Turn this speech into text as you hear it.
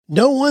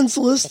No one's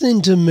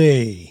listening to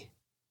me.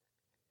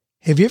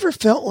 Have you ever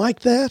felt like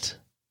that?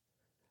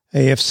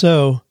 Hey, if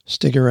so,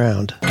 stick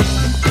around.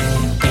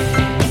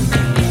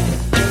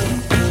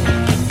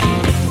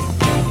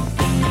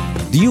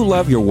 Do you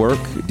love your work?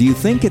 Do you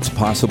think it's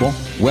possible?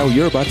 Well,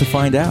 you're about to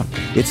find out.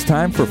 It's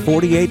time for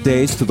 48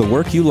 Days to the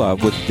Work You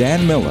Love with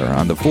Dan Miller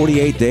on the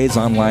 48 Days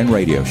Online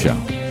Radio Show.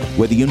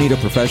 Whether you need a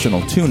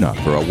professional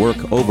tune-up or a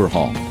work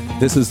overhaul,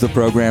 this is the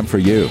program for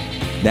you.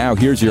 Now,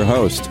 here's your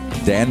host,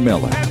 Dan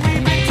Miller.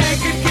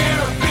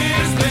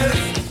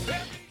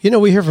 You know,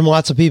 we hear from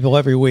lots of people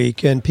every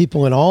week, and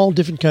people in all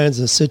different kinds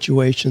of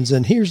situations,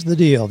 and here's the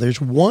deal.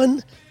 There's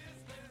one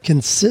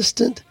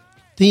consistent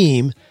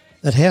theme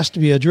that has to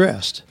be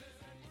addressed.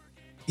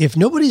 If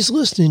nobody's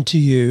listening to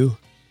you,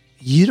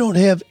 you don't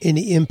have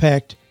any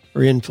impact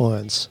or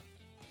influence.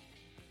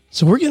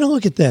 So we're going to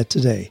look at that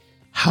today.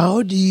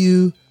 How do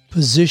you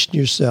position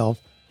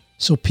yourself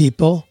so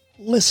people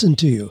listen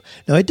to you?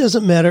 Now, it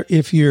doesn't matter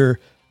if you're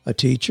a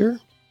teacher,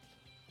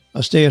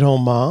 a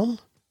stay-at-home mom,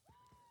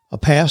 a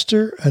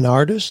pastor, an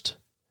artist,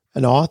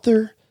 an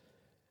author,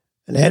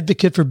 an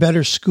advocate for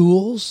better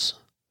schools.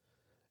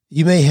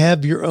 You may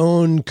have your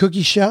own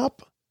cookie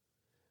shop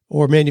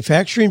or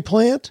manufacturing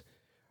plant.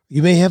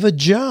 You may have a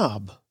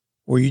job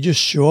where you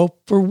just show up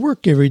for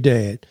work every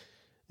day at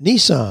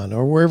Nissan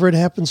or wherever it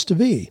happens to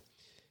be.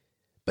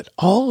 But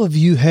all of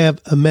you have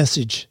a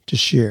message to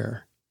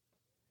share,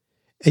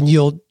 and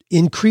you'll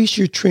increase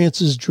your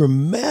chances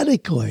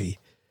dramatically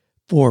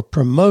for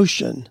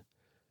promotion,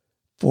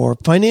 for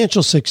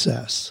financial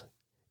success,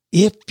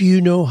 if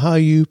you know how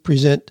you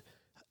present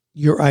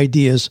your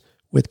ideas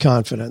with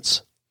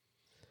confidence.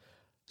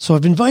 So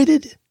I've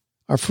invited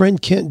our friend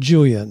Kent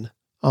Julian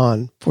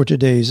on for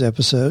today's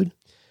episode.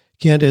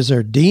 Kent is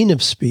our Dean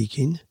of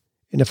Speaking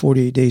in the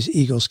 48 Days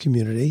Eagles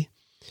community.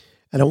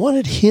 And I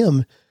wanted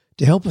him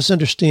to help us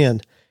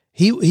understand.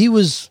 He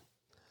was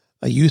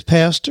a youth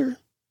pastor,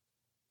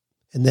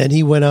 and then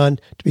he went on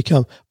to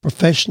become a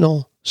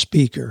professional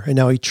speaker, and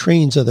now he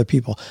trains other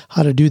people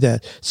how to do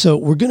that. So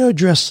we're going to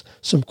address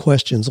some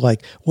questions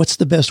like, what's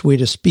the best way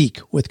to speak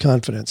with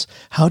confidence?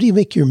 How do you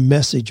make your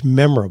message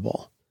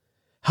memorable?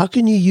 How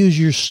can you use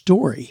your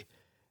story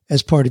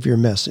as part of your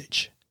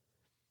message?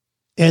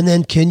 And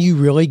then, can you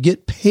really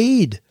get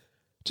paid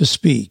to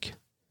speak?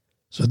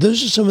 So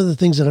those are some of the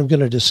things that I'm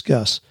going to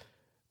discuss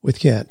with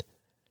Kent.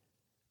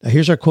 Now,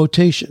 here's our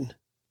quotation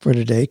for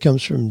today. It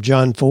comes from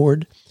John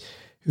Ford,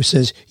 who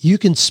says, "You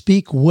can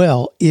speak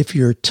well if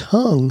your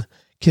tongue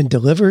can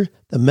deliver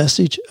the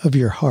message of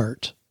your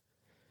heart."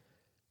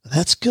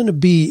 That's going to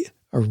be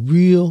a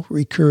real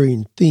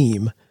recurring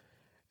theme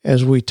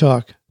as we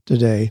talk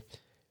today.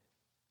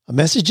 A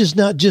message is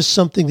not just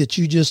something that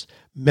you just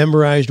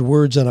memorized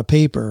words on a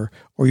paper,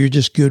 or you're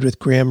just good with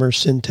grammar,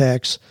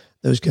 syntax,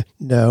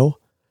 No.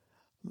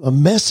 A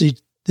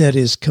message that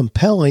is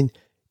compelling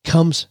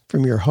comes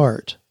from your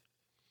heart.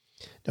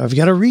 Now, I've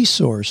got a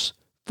resource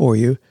for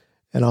you,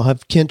 and I'll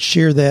have Kent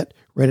share that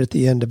right at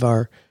the end of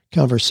our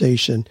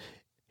conversation.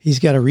 He's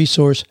got a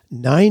resource,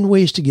 9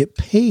 ways to get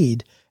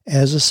paid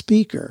as a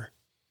speaker.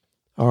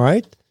 All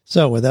right?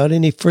 So without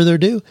any further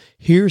ado,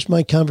 here's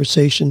my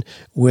conversation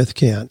with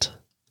Kent.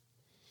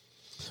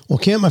 Well,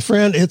 Kent, my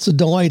friend, it's a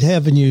delight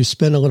having you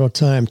spend a little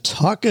time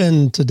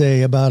talking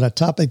today about a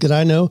topic that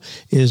I know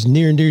is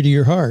near and dear to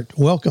your heart.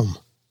 Welcome.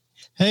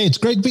 Hey, it's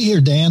great to be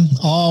here, Dan.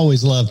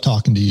 Always love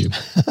talking to you.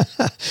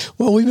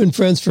 Well, we've been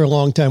friends for a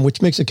long time,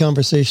 which makes a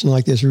conversation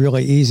like this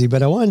really easy.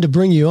 But I wanted to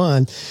bring you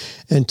on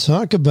and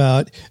talk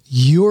about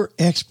your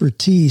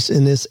expertise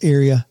in this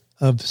area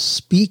of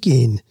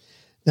speaking.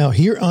 Now,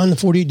 here on the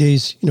 48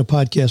 Days,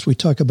 podcast, we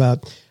talk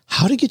about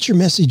how to get your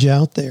message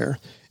out there.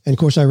 And of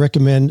course, I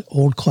recommend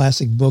old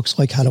classic books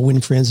like How to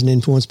Win Friends and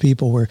Influence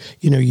People, where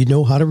you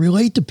know how to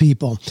relate to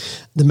people.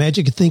 The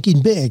Magic of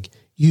Thinking Big.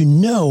 You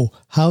know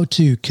how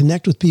to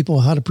connect with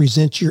people, how to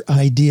present your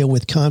idea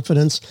with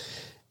confidence.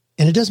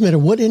 And it doesn't matter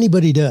what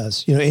anybody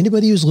does.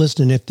 Anybody who's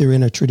listening, if they're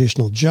in a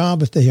traditional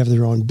job, if they have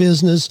their own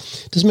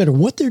business, doesn't matter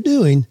what they're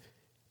doing,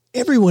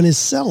 everyone is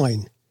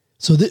selling.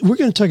 So we're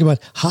going to talk about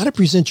how to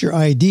present your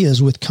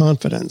ideas with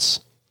confidence.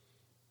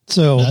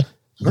 So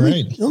let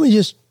me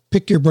just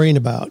pick your brain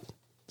about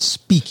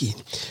speaking.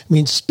 I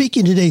mean,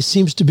 speaking today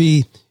seems to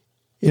be,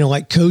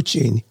 like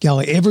coaching.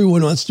 Golly,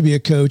 everyone wants to be a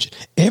coach.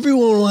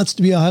 Everyone wants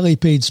to be a highly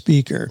paid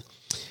speaker.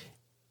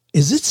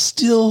 Is it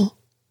still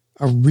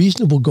a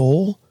reasonable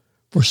goal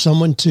for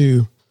someone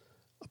to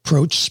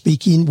approach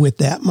speaking with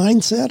that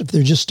mindset if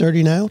they're just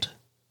starting out?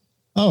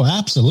 Oh,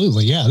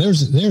 absolutely. Yeah.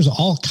 There's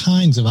all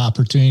kinds of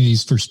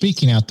opportunities for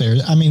speaking out there.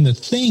 I mean, the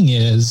thing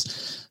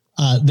is,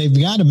 they've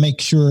got to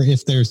make sure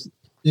if there's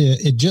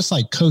just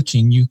like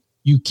coaching,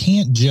 you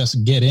can't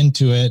just get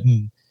into it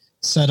and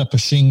set up a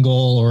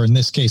shingle, or in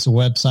this case, a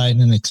website, and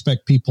then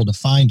expect people to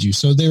find you.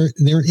 So there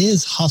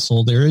is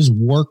hustle, there is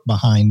work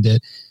behind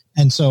it.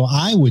 And so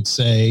I would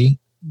say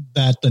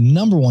that the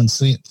number one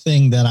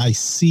thing that I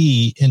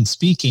see in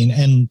speaking,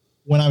 and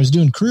when I was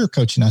doing career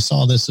coaching, I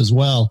saw this as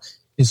well,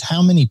 is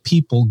how many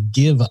people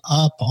give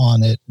up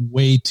on it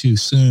way too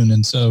soon.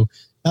 And so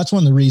that's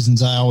one of the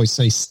reasons I always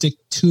say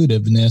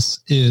stick-to-itiveness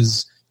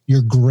is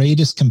your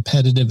greatest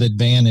competitive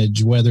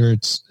advantage, whether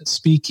it's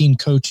speaking,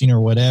 coaching, or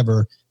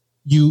whatever.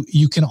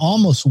 You can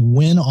almost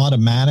win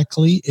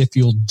automatically if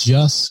you'll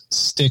just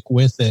stick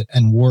with it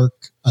and work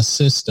a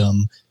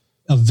system.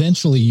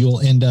 Eventually you'll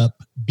end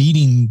up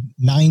beating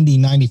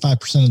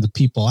 95% of the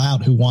people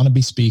out who want to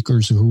be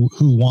speakers, who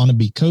want to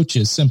be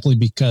coaches, simply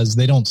because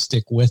they don't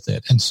stick with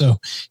it. And so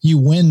you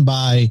win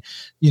by,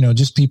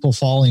 just people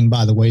falling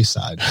by the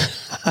wayside.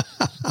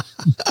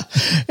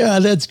 Yeah,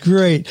 that's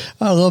great.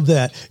 I love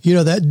that.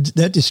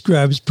 That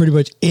describes pretty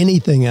much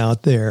anything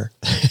out there.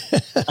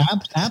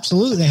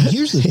 Absolutely. And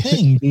here's the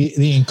thing.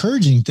 The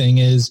encouraging thing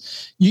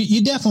is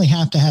you definitely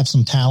have to have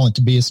some talent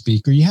to be a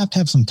speaker. You have to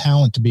have some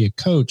talent to be a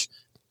coach.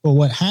 But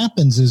what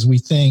happens is we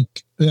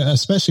think,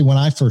 especially when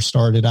I first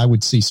started, I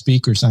would see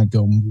speakers and I'd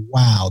go,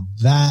 wow,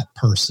 that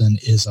person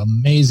is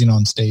amazing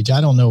on stage. I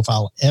don't know if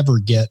I'll ever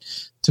get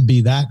to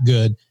be that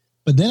good.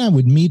 But then I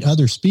would meet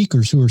other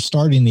speakers who were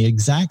starting the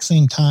exact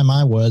same time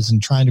I was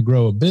and trying to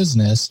grow a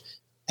business.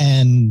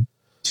 And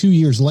 2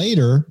 years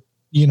later,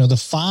 the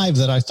 5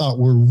 that I thought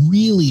were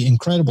really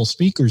incredible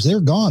speakers,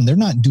 they're gone. They're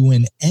not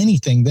doing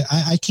anything.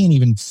 I can't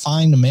even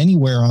find them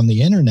anywhere on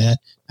the internet.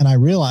 And I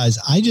realized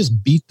I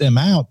just beat them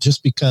out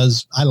just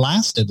because I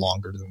lasted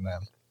longer than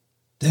them.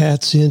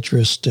 That's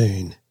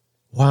interesting.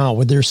 Wow.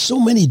 Well, there's so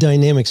many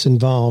dynamics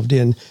involved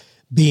in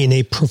being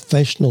a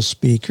professional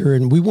speaker.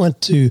 And we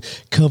want to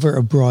cover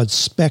a broad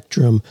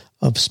spectrum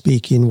of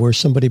speaking, where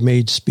somebody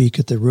may speak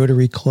at the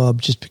Rotary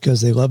Club just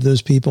because they love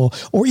those people,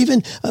 or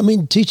even,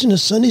 teaching a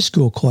Sunday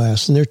school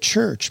class in their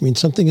church.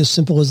 Something as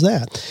simple as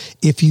that.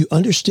 If you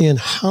understand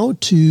how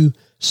to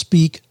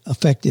speak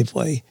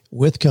effectively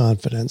with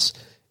confidence,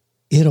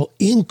 it'll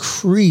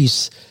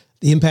increase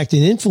the impact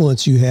and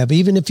influence you have,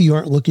 even if you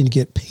aren't looking to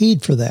get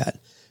paid for that.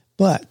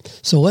 But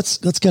so let's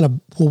kind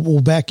of,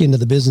 we'll back into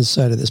the business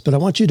side of this, but I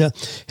want you to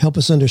help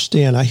us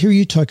understand. I hear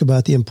you talk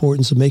about the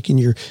importance of making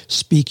your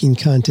speaking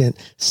content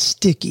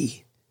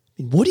sticky.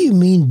 What do you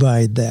mean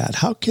by that?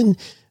 How can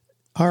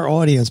our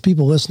audience,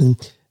 people listening,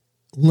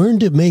 learn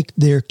to make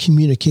their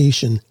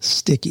communication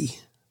sticky?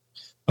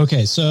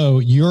 Okay, so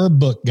you're a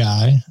book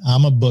guy.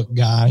 I'm a book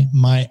guy.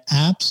 My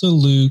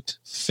absolute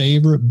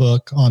favorite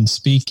book on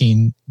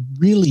speaking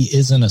really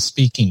isn't a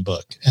speaking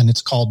book, and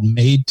it's called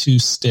Made to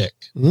Stick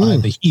by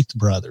the Heath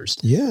brothers.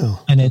 Yeah.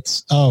 And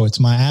it's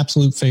my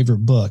absolute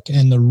favorite book.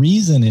 And the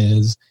reason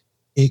is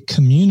it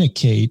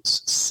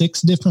communicates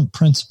 6 different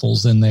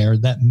principles in there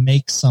that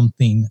make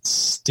something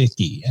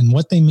sticky. And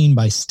what they mean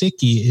by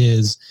sticky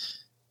is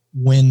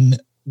when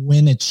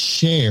it's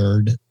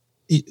shared,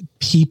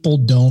 people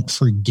don't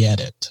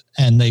forget it,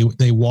 and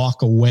they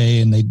walk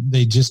away and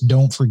they just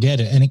don't forget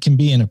it. And it can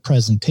be in a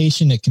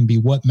presentation. It can be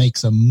what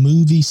makes a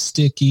movie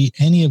sticky,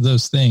 any of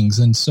those things.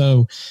 And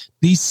so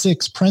these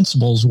 6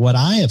 principles, what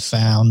I have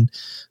found,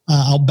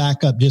 I'll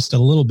back up just a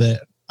little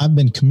bit. I've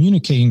been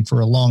communicating for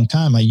a long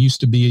time. I used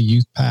to be a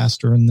youth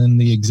pastor and then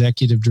the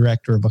executive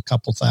director of a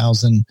couple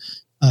thousand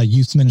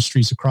youth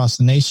ministries across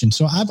the nation.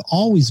 So I've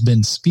always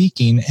been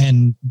speaking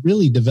and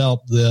really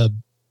developed the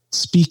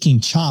speaking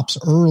chops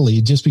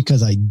early just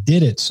because I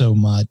did it so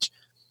much.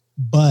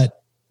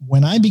 But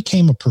when I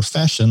became a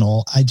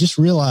professional, I just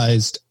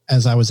realized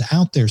as I was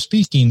out there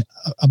speaking,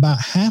 about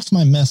half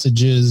my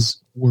messages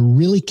were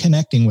really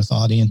connecting with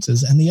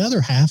audiences. And the other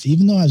half,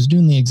 even though I was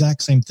doing the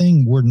exact same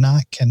thing, were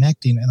not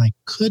connecting. And I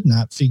could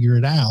not figure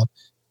it out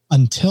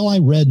until I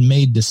read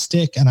Made to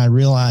Stick. And I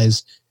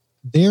realized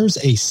there's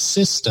a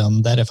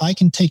system that if I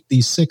can take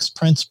these 6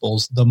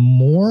 principles, the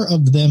more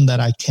of them that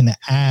I can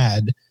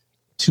add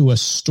to a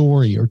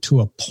story or to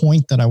a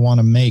point that I want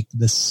to make,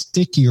 the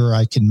stickier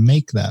I can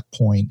make that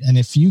point. And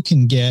if you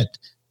can get,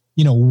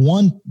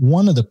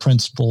 one of the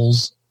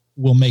principles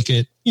will make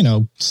it,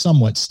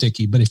 somewhat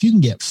sticky. But if you can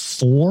get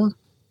 4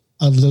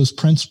 of those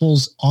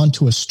principles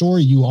onto a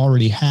story you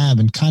already have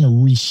and kind of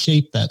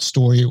reshape that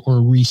story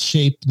or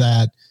reshape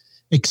that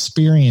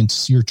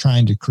experience you're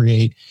trying to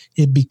create,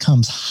 it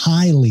becomes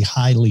highly,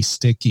 highly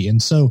sticky.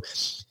 And so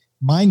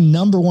my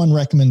number one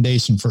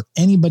recommendation for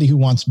anybody who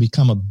wants to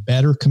become a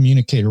better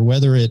communicator,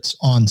 whether it's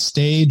on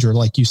stage or,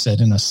 like you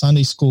said, in a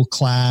Sunday school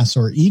class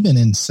or even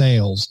in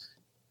sales,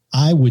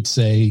 I would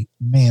say,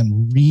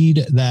 man,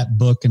 read that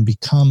book and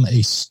become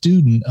a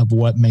student of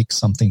what makes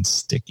something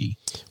sticky.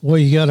 Well,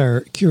 you got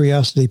our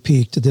curiosity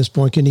piqued at this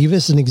point. Can you give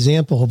us an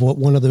example of what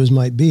one of those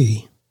might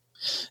be?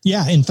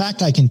 Yeah. In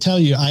fact, I can tell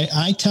you,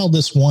 I tell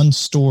this one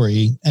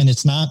story, and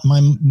it's not my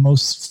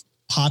most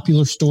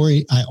popular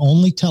story. I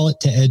only tell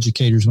it to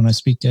educators when I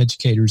speak to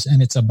educators,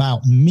 and it's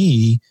about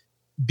me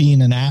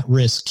being an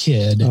at-risk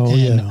kid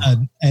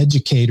an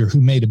educator who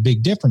made a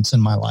big difference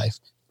in my life.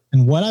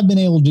 And what I've been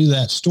able to do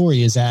that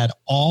story is add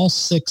all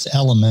 6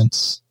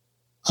 elements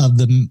of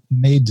the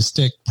Made to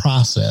Stick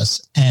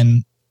process.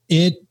 And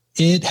it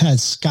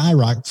has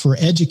skyrocketed for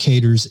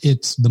educators.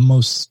 It's the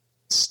most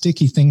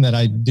sticky thing that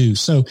I do.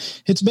 So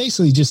it's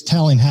basically just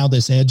telling how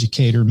this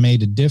educator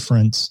made a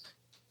difference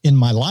in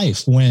my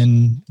life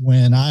when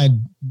I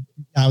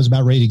was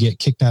about ready to get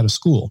kicked out of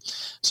school.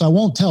 So I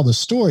won't tell the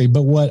story,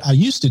 but what I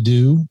used to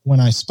do when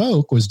I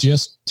spoke was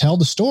just tell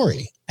the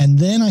story. And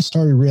then I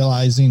started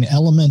realizing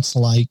elements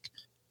like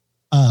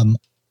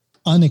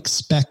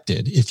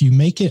unexpected. If you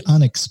make it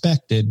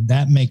unexpected,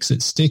 that makes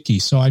it sticky.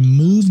 So I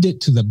moved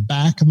it to the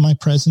back of my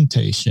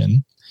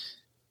presentation.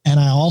 And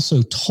I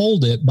also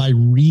told it by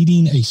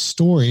reading a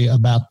story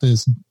about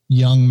this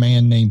young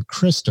man named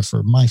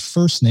Christopher. My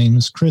first name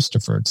is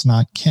Christopher. It's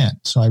not Kent.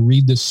 So I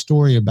read this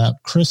story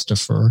about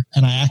Christopher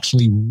and I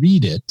actually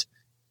read it.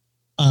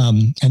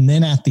 And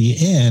then at the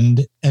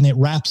end, and it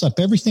wraps up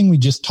everything we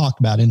just talked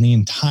about in the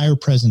entire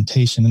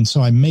presentation. And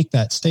so I make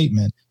that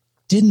statement.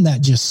 Didn't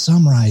that just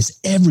summarize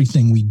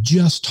everything we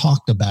just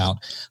talked about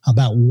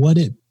what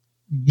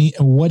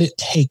it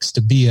takes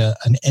to be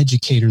an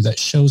educator that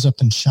shows up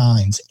and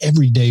shines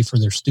every day for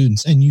their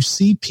students? And you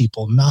see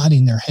people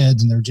nodding their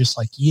heads and they're just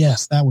like,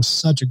 yes, that was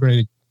such a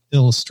great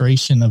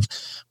illustration of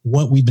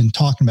what we've been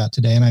talking about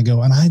today. And I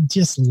go, and I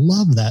just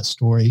love that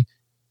story.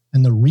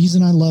 And the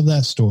reason I love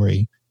that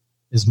story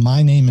is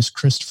my name is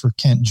Christopher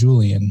Kent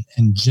Julian,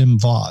 and Jim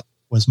Vaught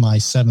was my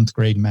 7th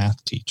grade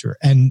math teacher.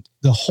 And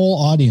the whole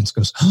audience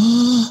goes,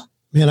 oh,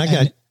 man, I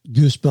got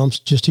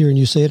goosebumps just hearing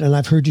you say it. And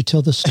I've heard you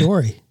tell the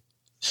story.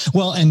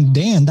 Well, and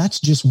Dan, that's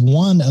just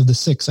one of the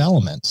 6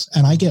 elements,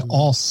 and I get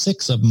all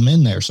 6 of them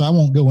in there. So I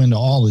won't go into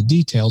all the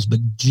details, but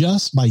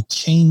just by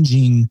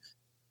changing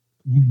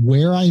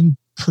where I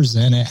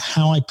present it,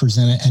 how I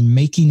present it, and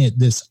making it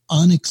this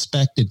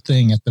unexpected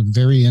thing at the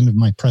very end of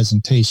my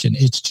presentation,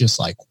 it's just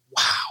like,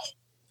 wow.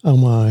 Oh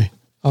my.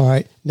 All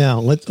right. Now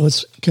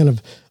let's kind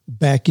of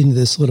back into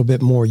this a little bit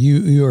more.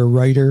 You're a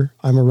writer.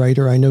 I'm a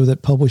writer. I know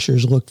that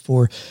publishers look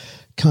for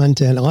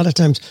content. A lot of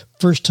times,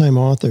 first-time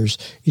authors,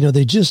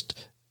 they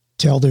just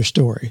tell their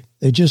story.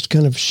 They just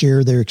kind of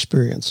share their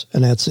experience,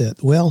 and that's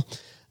it. Well,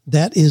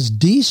 that is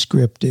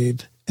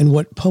descriptive, and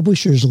what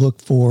publishers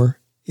look for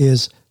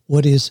is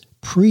what is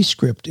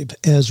prescriptive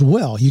as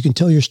well. You can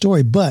tell your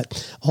story,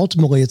 but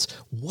ultimately it's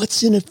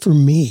what's in it for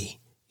me.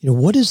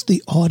 What is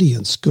the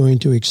audience going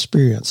to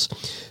experience?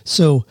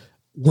 So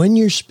when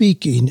you're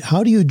speaking,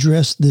 how do you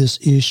address this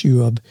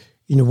issue of,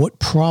 what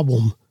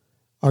problem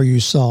are you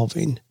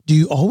solving? Do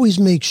you always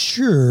make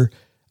sure,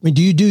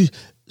 do you do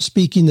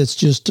speaking that's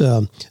just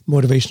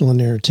motivational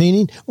and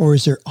entertaining, or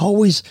is there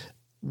always,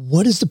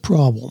 what is the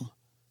problem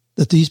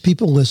that these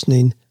people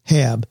listening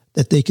have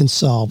that they can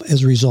solve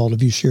as a result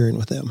of you sharing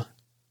with them?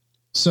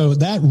 So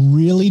that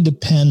really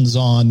depends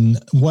on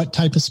what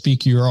type of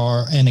speaker you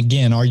are. And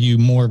again, are you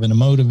more of a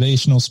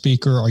motivational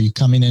speaker? Are you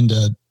coming in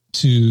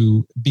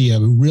to be a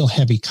real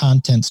heavy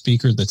content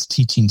speaker that's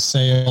teaching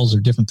sales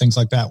or different things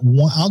like that?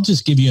 I'll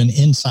just give you an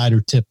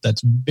insider tip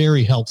that's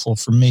very helpful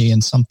for me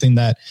and something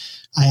that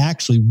I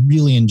actually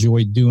really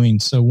enjoy doing.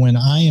 So when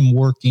I am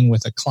working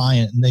with a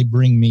client and they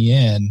bring me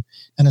in,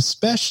 and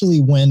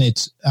especially when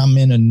I'm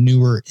in a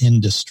newer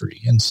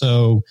industry, and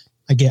so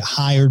I get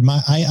hired.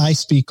 I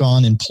speak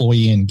on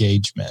employee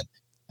engagement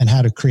and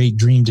how to create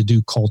dream to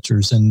do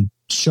cultures and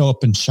show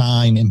up and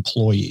shine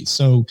employees.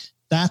 So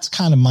that's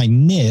kind of my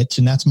niche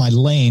and that's my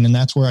lane, and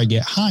that's where I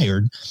get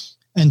hired.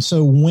 And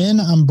so when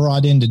I'm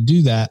brought in to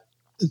do that,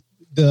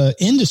 the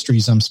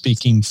industries I'm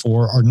speaking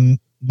for are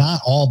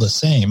not all the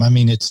same.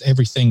 It's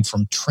everything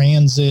from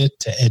transit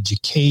to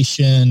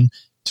education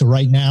to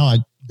right now.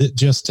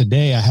 Just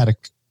today I had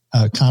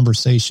a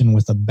conversation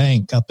with a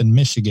bank up in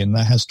Michigan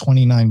that has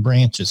 29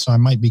 branches. So I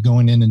might be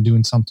going in and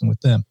doing something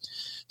with them.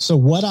 So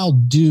what I'll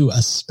do,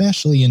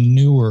 especially in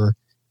newer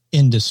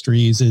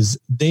industries, is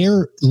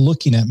they're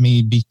looking at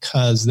me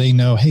because they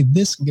know, hey,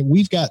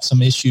 we've got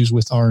some issues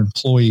with our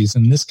employees,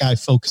 and this guy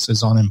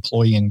focuses on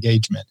employee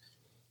engagement.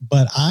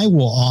 But I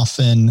will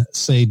often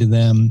say to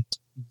them,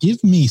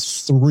 give me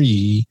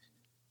 3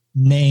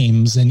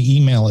 names and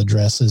email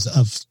addresses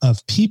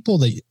of people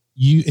that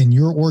you in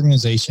your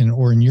organization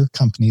or in your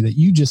company that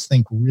you just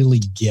think really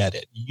get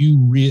it.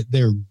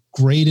 They're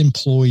great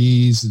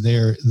employees.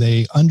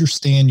 They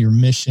understand your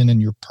mission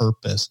and your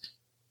purpose.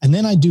 And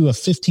then I do a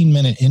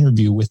 15-minute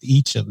interview with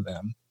each of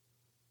them.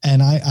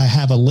 And I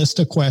have a list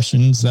of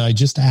questions that I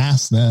just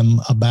ask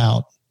them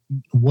about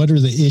what are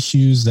the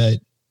issues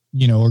that,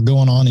 are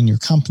going on in your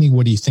company.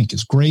 What do you think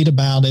is great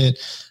about it?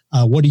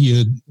 What do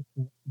you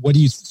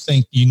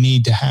think you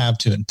need to have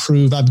to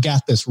improve? I've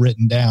got this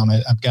written down.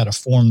 I've got a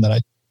form that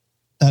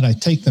I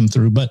take them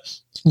through. But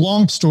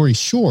long story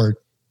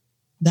short,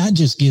 that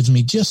just gives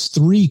me just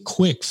 3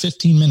 quick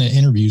 15-minute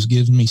interviews,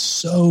 gives me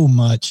so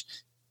much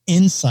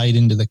insight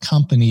into the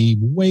company,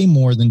 way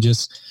more than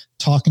just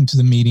talking to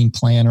the meeting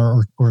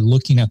planner or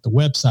looking at the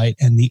website.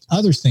 And the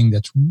other thing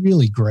that's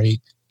really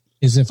great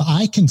is if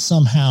I can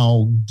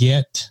somehow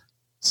get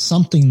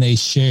something they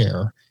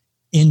share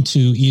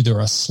into either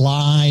a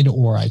slide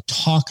or I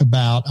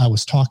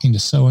was talking to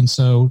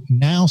so-and-so,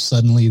 now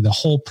suddenly the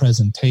whole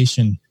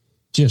presentation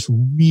just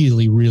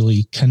really,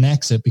 really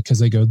connects it because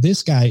they go,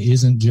 this guy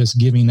isn't just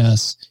giving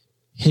us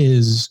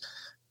his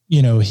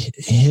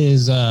canned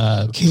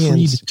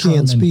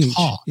speech.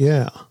 Talk.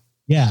 Yeah.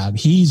 Yeah,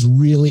 he's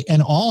really,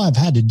 and all I've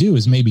had to do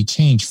is maybe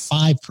change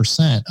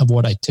 5% of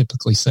what I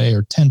typically say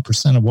or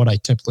 10% of what I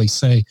typically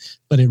say,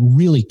 but it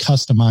really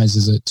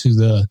customizes it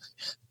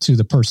to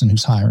the person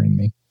who's hiring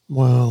me.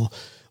 Wow.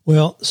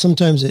 Well,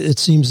 sometimes it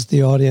seems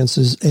the audience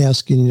is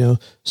asking,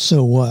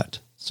 so what?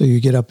 So you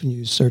get up and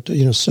you start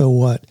to, so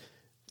what?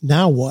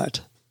 Now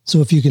what? So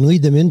if you can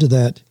lead them into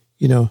that,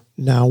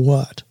 now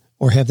what?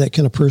 Or have that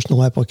kind of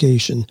personal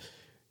application,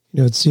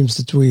 it seems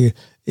that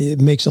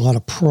it makes a lot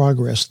of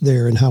progress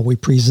there in how we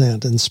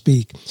present and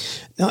speak.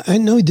 Now, I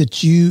know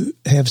that you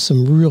have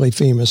some really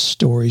famous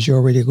stories. You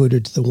already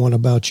alluded to the one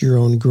about your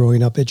own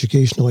growing up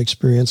educational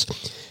experience.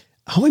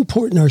 How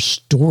important are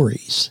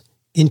stories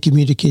in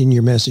communicating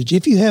your message?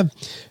 If you have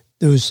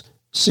those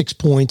 6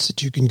 points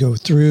that you can go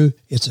through,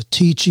 it's a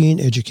teaching,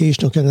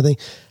 educational kind of thing.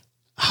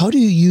 How do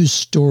you use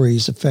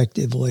stories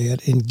effectively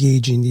at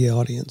engaging the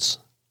audience?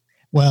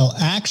 Well,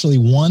 actually,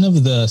 one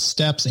of the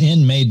steps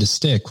in Made to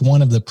Stick,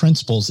 one of the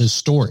principles is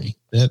story.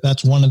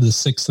 That's one of the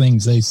 6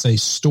 things they say,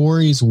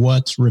 stories,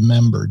 what's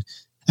remembered.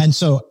 And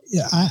so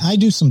I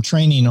do some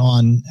training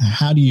on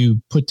how do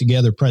you put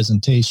together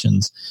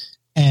presentations.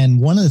 And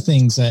one of the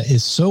things that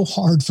is so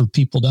hard for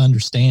people to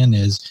understand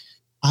is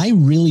I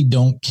really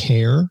don't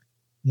care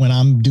when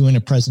I'm doing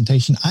a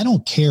presentation. I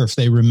don't care if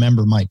they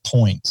remember my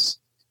points.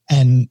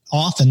 And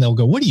often they'll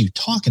go, what are you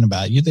talking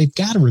about? They've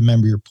got to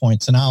remember your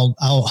points. And I'll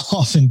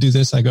often do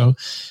this. I go,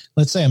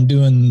 let's say I'm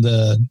doing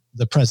the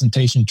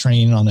presentation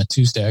training on a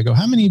Tuesday. I go,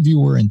 how many of you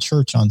were in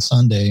church on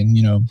Sunday? And,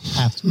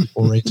 half the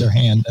people raise their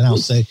hand. And I'll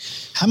say,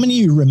 how many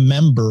of you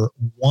remember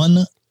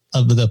one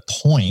of the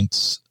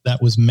points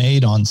that was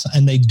made on?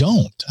 And they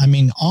don't. I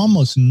mean,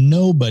 almost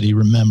nobody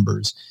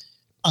remembers.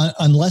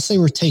 Unless they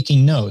were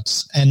taking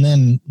notes. And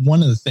then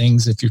one of the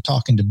things, if you're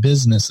talking to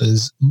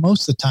businesses,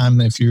 most of the time,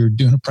 if you're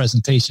doing a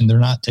presentation, they're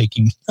not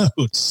taking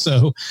notes.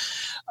 So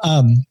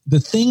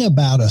the thing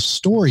about a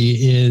story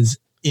is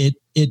it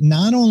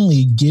not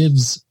only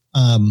gives,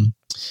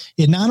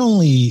 it not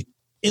only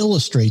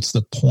illustrates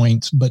the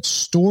points, but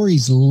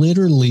stories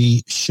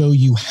literally show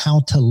you how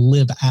to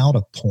live out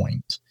a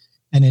point.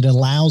 And it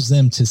allows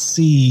them to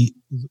see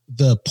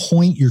the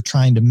point you're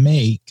trying to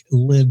make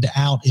lived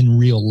out in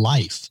real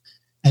life.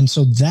 And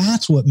so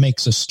that's what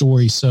makes a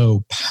story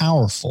so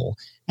powerful.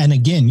 And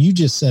again, you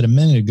just said a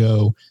minute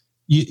ago,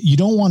 you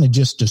don't want to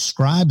just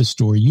describe a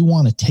story. You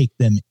want to take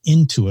them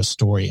into a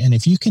story. And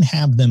if you can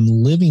have them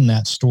living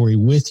that story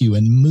with you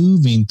and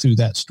moving through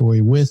that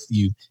story with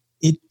you,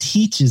 it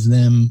teaches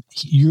them,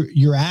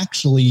 you're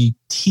actually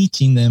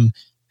teaching them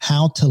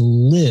how to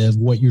live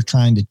what you're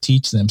trying to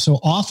teach them.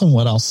 So often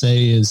what I'll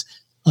say is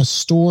a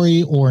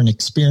story or an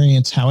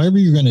experience, however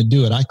you're going to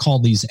do it, I call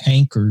these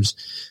anchors.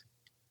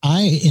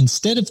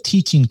 Instead of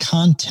teaching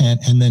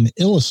content and then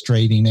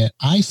illustrating it,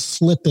 I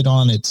flip it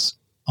on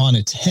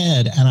its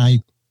head, and I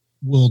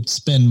will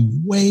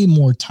spend way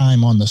more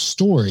time on the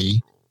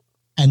story.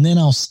 And then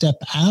I'll step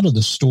out of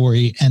the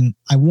story, and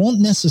I won't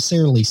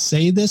necessarily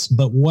say this,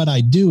 but what I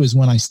do is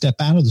when I step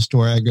out of the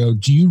story, I go,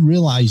 do you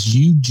realize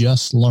you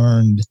just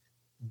learned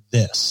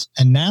this?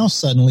 And now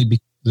suddenly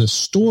the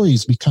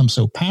stories become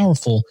so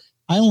powerful.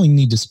 I only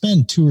need to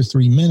spend 2 or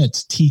 3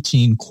 minutes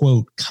teaching,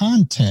 quote,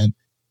 content,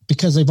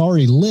 because they've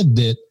already lived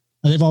it,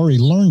 and they've already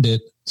learned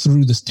it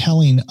through this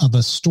telling of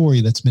a story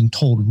that's been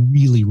told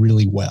really,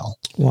 really well.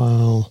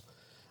 Wow.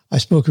 I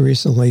spoke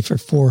recently for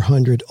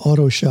 400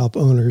 auto shop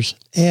owners.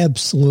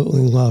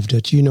 Absolutely loved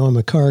it. I'm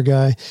a car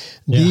guy.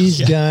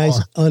 These guys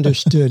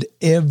understood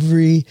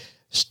every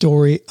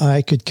story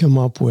I could come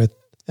up with.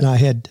 And I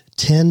had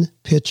 10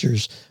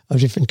 pictures of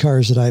different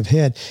cars that I've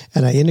had,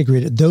 and I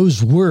integrated.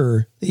 Those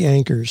were the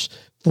anchors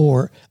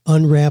for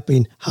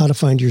unwrapping how to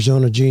find your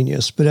zone of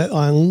genius. But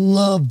I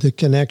love the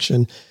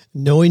connection,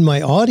 knowing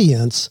my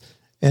audience,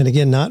 and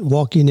again, not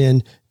walking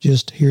in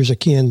just here's a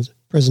canned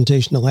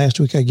presentation that last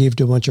week I gave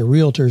to a bunch of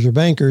realtors or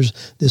bankers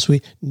this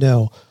week.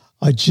 No,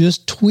 I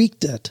just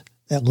tweaked it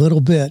that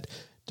little bit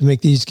to make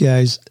these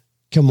guys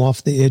come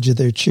off the edge of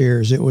their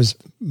chairs. It was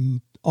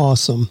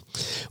awesome.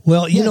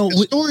 Well,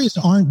 stories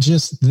aren't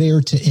just there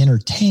to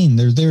entertain.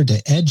 They're there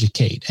to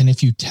educate. And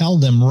if you tell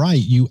them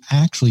right, you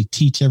actually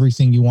teach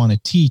everything you want to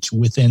teach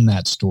within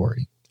that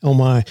story. Oh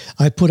my,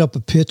 I put up a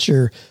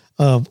picture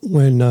of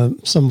when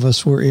some of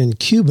us were in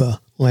Cuba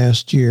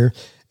last year,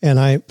 and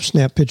I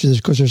snapped pictures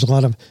because there's a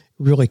lot of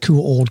really cool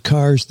old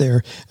cars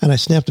there. And I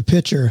snapped a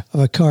picture of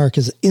a car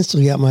because it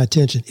instantly got my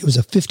attention. It was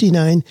a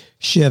 59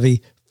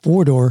 Chevy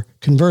 4-door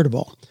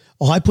convertible.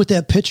 Well, I put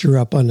that picture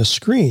up on the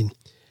screen.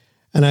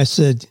 And I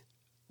said,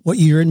 what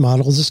year and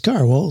model is this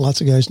car? Well, lots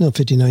of guys know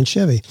 59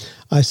 Chevy.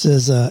 I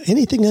says,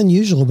 anything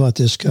unusual about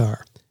this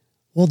car?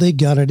 Well, they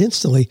got it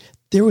instantly.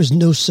 There was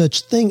no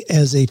such thing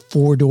as a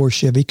 4-door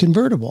Chevy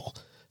convertible.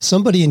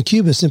 Somebody in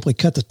Cuba simply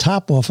cut the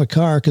top off a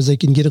car because they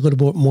can get a little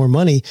bit more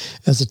money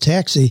as a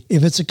taxi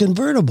if it's a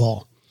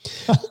convertible.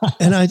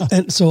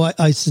 And so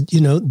I said,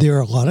 there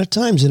are a lot of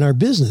times in our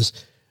business,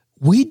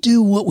 we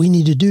do what we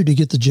need to do to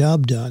get the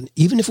job done,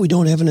 even if we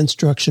don't have an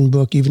instruction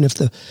book, even if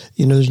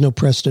there's no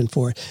precedent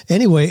for it.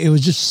 Anyway, it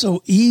was just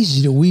so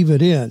easy to weave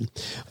it in.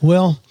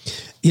 Well,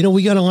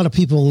 we got a lot of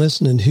people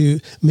listening who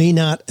may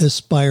not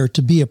aspire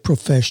to be a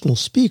professional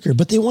speaker,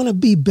 but they want to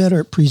be better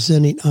at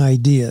presenting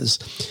ideas,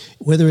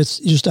 whether it's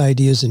just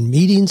ideas in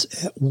meetings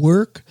at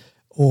work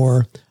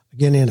or,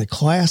 again, in a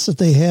class that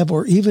they have,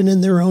 or even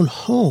in their own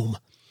home.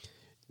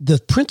 The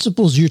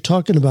principles you're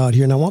talking about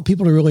here, and I want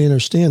people to really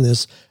understand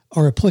this,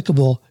 are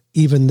applicable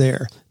even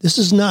there. This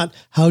is not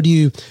how do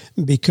you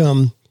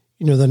become,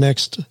 the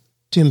next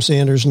Tim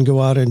Sanders and go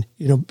out and,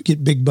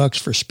 get big bucks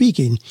for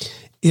speaking.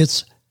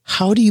 It's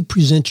how do you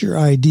present your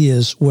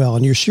ideas well?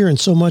 And you're sharing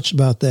so much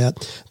about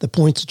that, the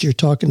points that you're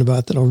talking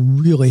about that'll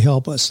really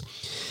help us.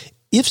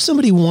 If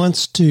somebody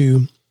wants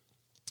to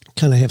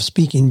kind of have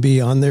speaking be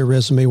on their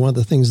resume, one of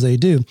the things they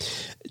do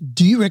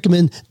you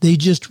recommend they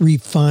just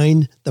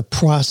refine the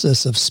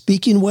process of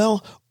speaking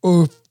well,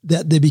 or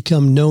that they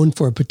become known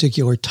for a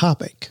particular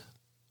topic?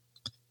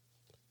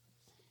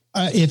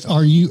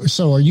 Are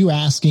you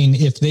asking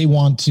if they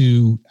want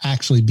to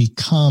actually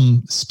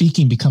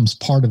speaking becomes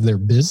part of their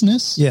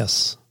business?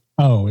 Yes.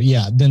 Oh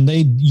yeah. Then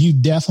you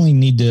definitely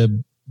need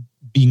to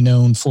be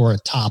known for a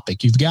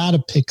topic. You've got to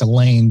pick a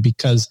lane,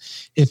 because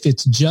if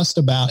it's just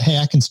about, hey,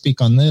 I can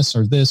speak on this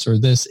or this or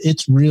this,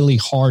 it's really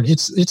hard.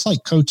 It's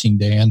like coaching,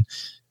 Dan.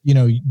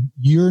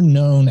 You're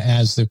known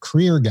as the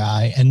career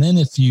guy. And then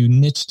if you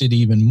niched it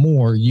even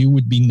more, you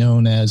would be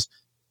known as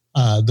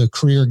the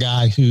career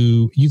guy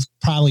who you've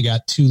probably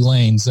got two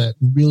lanes that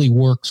really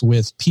works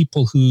with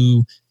people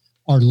who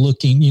are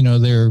looking,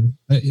 they're,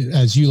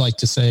 as you like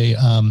to say,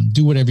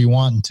 do whatever you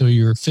want until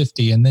you're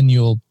 50, and then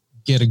you'll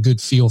get a good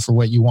feel for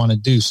what you want to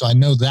do. So I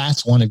know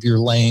that's one of your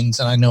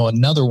lanes. And I know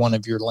another one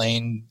of your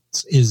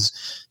lanes is,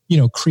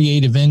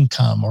 creative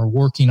income or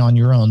working on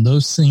your own.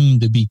 Those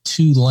seem to be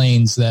two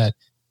lanes that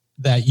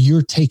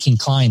you're taking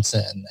clients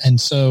in.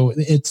 And so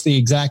it's the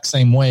exact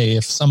same way.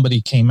 If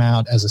somebody came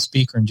out as a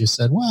speaker and just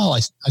said, well, I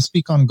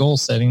speak on goal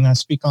setting, I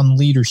speak on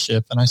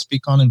leadership, and I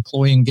speak on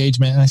employee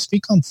engagement, and I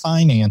speak on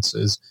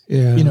finances,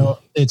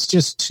 it's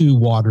just too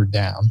watered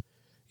down.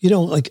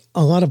 Like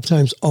a lot of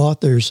times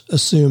authors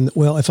assume that,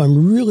 well, if I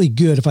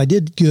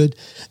did good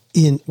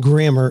in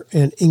grammar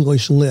and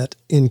English lit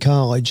in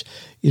college,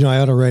 I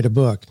ought to write a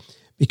book,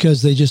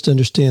 because they just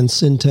understand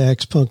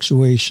syntax,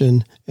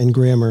 punctuation, and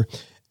grammar.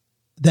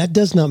 That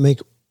does not make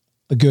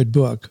a good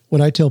book.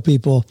 What I tell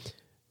people,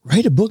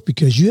 write a book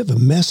because you have a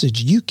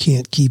message you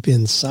can't keep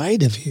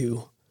inside of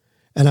you.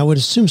 And I would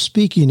assume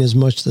speaking is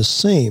much the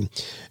same.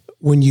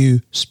 When you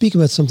speak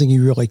about something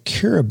you really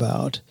care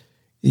about,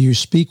 you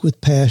speak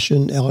with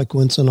passion,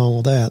 eloquence, and all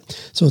of that.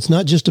 So it's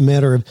not just a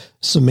matter of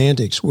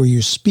semantics where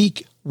you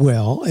speak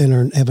well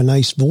and have a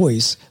nice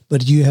voice,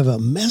 but you have a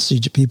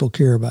message people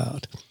care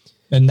about.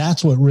 And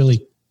that's what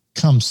really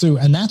comes through.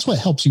 And that's what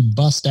helps you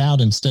bust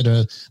out instead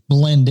of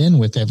blend in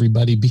with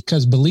everybody.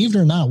 Because believe it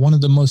or not, one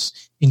of the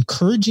most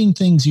encouraging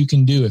things you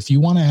can do if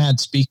you want to add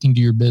speaking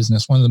to your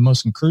business, one of the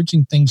most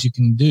encouraging things you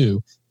can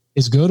do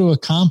is go to a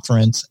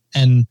conference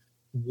and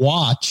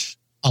watch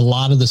a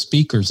lot of the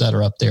speakers that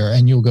are up there,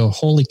 and you'll go,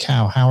 holy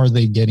cow, how are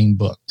they getting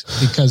booked?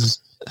 Because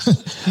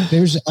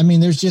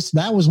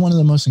that was one of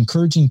the most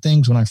encouraging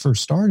things when I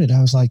first started. I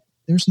was like,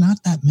 there's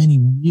not that many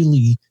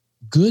really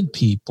good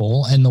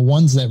people. And the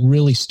ones that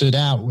really stood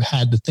out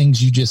had the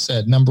things you just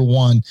said. Number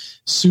one,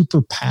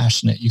 super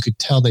passionate. You could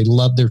tell they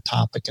loved their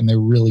topic and they're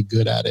really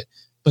good at it.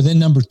 But then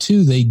number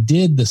two, they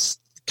did this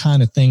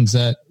kind of things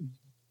that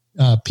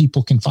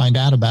people can find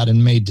out about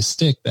and made to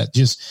stick, that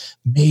just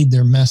made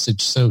their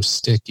message so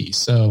sticky.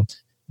 So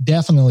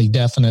definitely,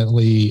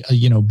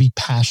 be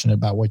passionate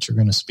about what you're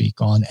going to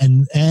speak on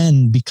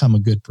and become a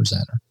good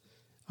presenter.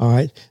 All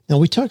right. Now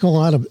we talk a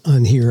lot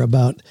on here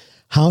about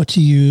how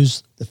to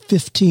use the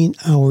 15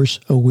 hours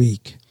a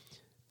week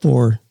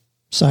for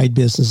side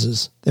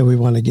businesses that we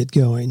want to get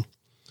going.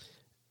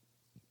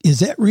 Is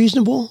that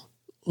reasonable?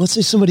 Let's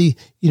say somebody,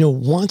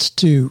 wants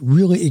to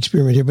really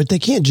experiment here, but they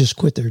can't just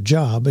quit their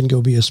job and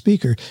go be a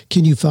speaker.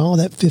 Can you follow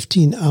that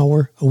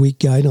 15-hour-a-week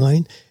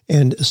guideline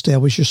and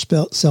establish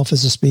yourself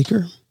as a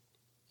speaker?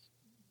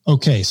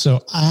 Okay,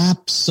 so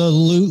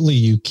absolutely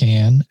you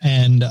can.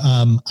 And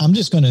I'm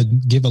just going to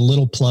give a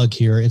little plug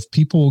here. If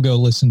people will go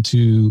listen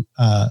to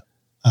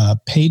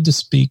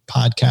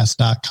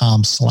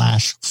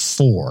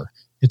paidtospeakpodcast.com/4.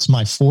 It's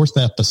my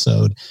 4th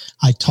episode.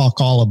 I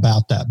talk all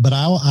about that. But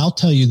I'll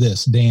tell you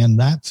this, Dan,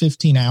 that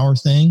 15-hour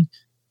thing,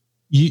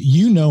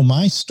 you know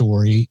my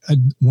story.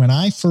 When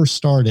I first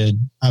started,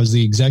 I was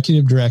the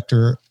executive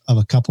director of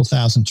a couple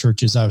thousand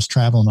churches. I was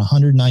traveling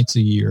 100 nights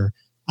a year.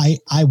 I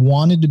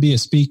wanted to be a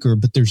speaker,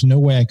 but there's no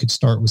way I could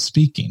start with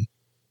speaking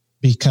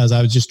because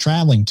I was just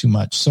traveling too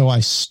much. So I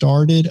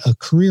started a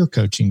career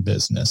coaching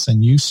business,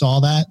 and you saw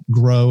that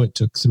grow. It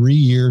took 3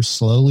 years,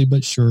 slowly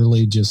but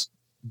surely, just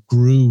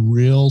grew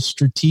real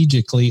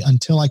strategically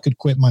until I could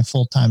quit my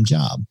full-time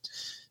job.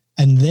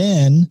 And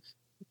then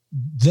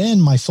then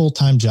my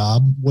full-time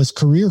job was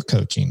career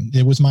coaching.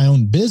 It was my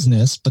own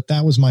business, but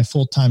that was my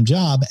full-time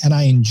job, and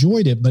I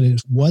enjoyed it, but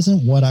it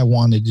wasn't what I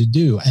wanted to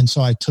do. And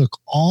so I took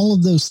all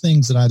of those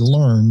things that I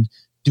learned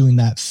doing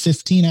that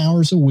 15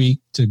 hours a week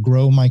to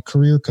grow my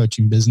career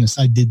coaching business.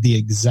 I did the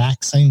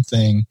exact same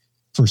thing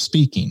for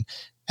speaking.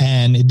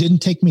 And it didn't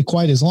take me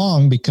quite as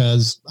long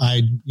because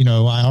I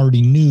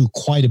already knew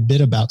quite a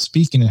bit about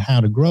speaking and how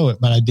to grow it,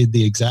 but I did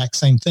the exact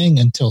same thing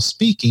until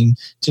speaking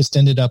just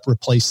ended up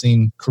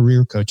replacing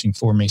career coaching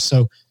for me.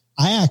 So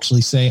I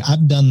actually say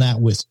I've done that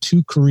with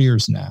 2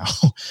 careers now,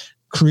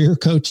 career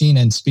coaching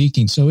and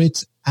speaking. So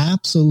it's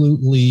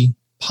absolutely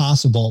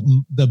possible.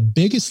 The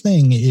biggest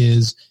thing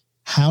is,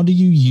 how do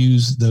you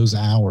use those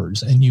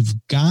hours? And you've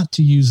got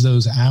to use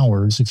those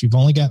hours. If you've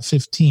only got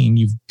 15,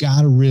 you've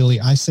got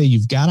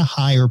to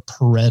hire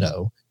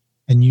Pareto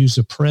and use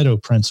the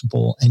Pareto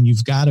principle. And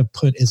you've got to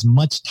put as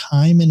much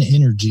time and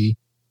energy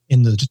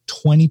in the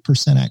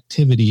 20%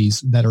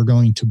 activities that are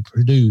going to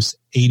produce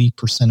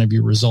 80% of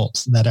your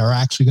results, that are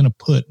actually going to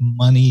put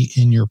money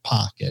in your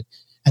pocket.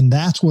 And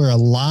that's where a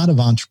lot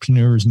of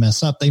entrepreneurs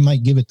mess up. They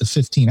might give it the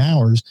 15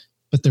 hours,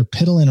 but they're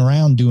piddling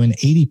around doing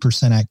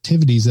 80%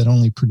 activities that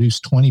only produce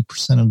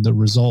 20% of the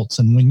results.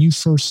 And when you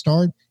first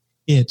start,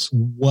 it's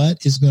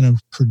what is going to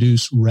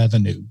produce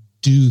revenue.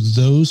 Do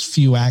those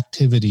few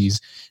activities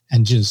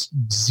and just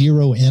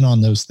zero in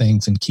on those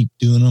things and keep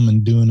doing them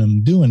and doing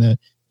it,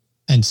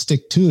 and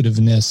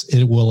stick-to-itiveness.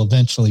 It will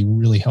eventually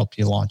really help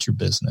you launch your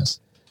business.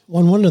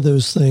 One of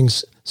those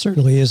things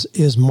certainly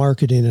is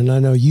marketing. And I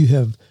know you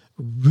have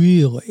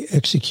really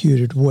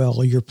executed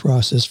well your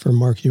process for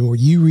marketing, where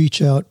you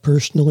reach out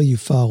personally, you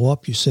follow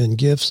up, you send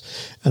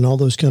gifts and all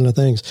those kind of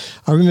things.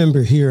 I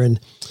remember hearing,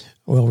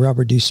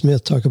 Robert D.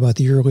 Smith talk about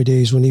the early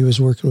days when he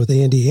was working with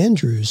Andy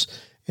Andrews,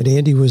 and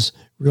Andy was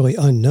really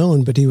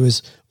unknown, but he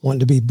was wanting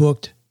to be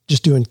booked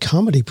just doing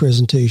comedy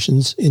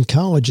presentations in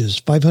colleges.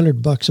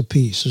 $500 a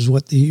piece is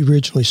what he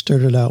originally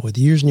started out with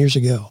years and years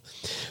ago.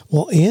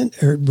 Well,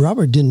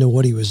 Robert didn't know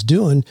what he was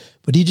doing,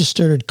 but he just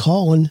started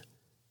calling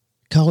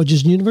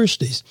colleges and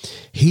universities.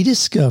 He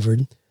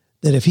discovered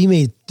that if he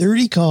made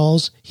 30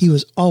 calls, he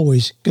was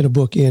always going to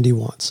book Andy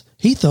once.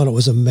 He thought it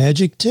was a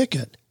magic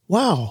ticket.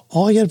 Wow,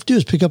 all I have to do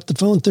is pick up the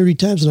phone 30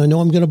 times and I know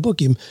I'm going to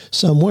book him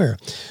somewhere.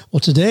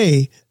 Well,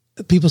 today,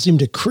 people seem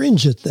to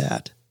cringe at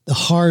that, the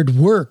hard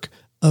work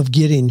of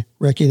getting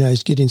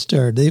recognized, getting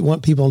started. They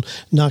want people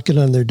knocking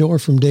on their door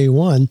from day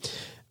one.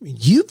 I mean,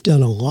 you've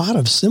done a lot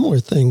of similar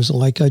things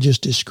like I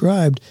just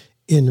described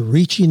in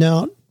reaching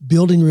out,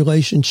 building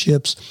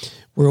relationships,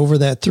 where over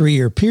that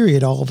 3-year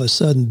period, all of a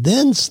sudden,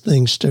 then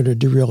things started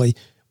to really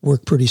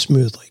work pretty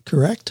smoothly,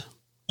 correct?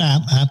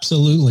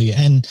 Absolutely.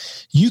 And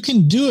you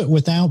can do it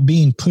without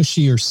being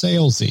pushy or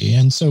salesy.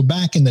 And so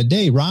back in the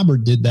day,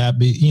 Robert did that,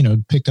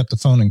 picked up the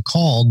phone and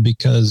called,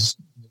 because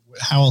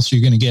how else are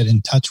you going to get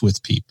in touch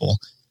with people?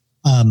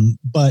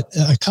 But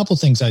a couple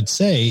things I'd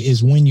say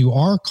is, when you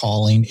are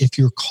calling, if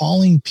you're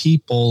calling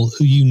people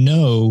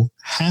who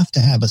have to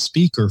have a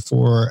speaker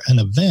for an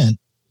event,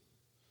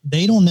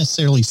 they don't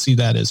necessarily see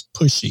that as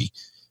pushy.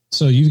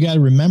 So you've got to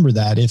remember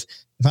that if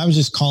I was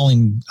just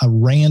calling a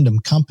random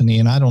company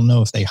and I don't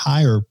know if they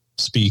hire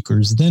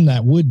speakers, then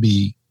that would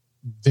be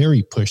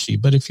very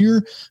pushy. But if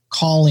you're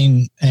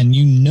calling and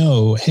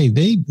hey,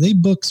 they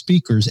book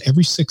speakers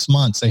every 6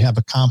 months, they have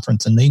a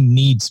conference and they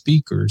need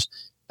speakers,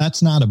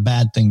 that's not a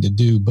bad thing to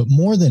do. But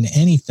more than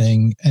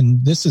anything,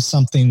 and this is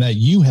something that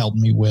you helped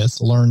me with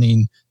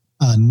learning,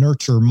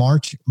 nurture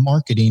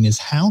marketing, is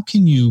how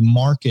can you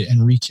market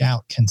and reach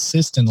out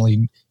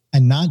consistently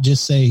and not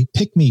just say,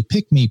 pick me.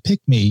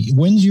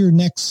 When's your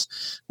next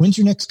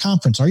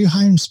conference? Are you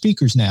hiring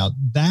speakers now?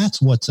 That's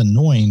what's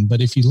annoying.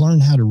 But if you learn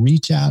how to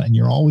reach out and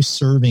you're always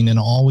serving and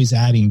always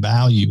adding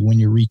value when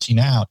you're reaching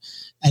out,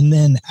 and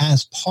then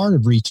as part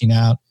of reaching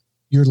out,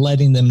 you're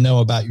letting them know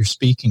about your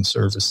speaking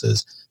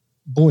services.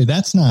 Boy,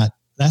 that's not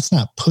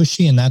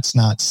pushy and that's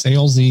not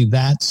salesy.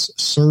 That's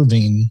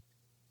serving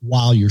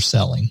while you're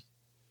selling.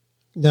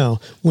 Now,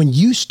 when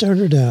you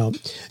started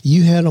out,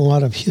 you had a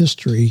lot of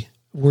history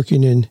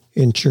working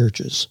in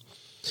churches.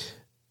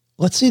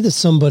 Let's say that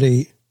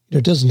somebody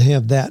doesn't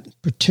have that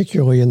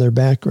particularly in their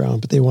background,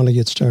 but they want to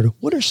get started.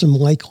 What are some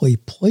likely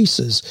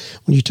places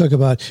when you talk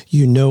about,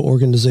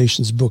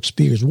 organizations book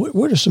speakers?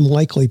 What are some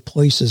likely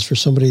places for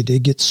somebody to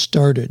get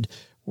started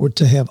or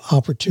to have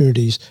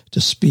opportunities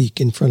to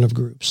speak in front of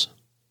groups?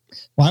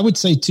 Well, I would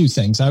say 2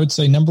 things. I would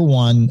say, number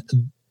one,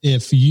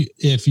 if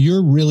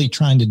you're really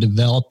trying to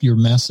develop your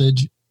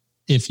message,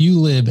 if you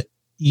live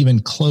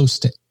even close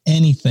to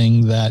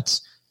anything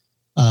that's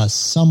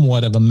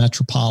somewhat of a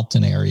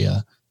metropolitan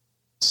area,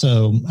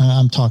 so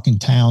I'm talking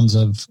towns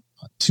of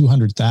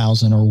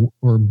 200,000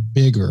 or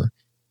bigger,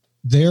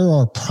 there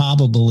are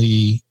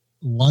probably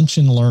lunch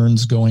and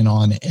learns going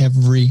on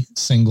every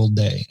single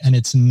day. And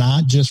it's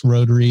not just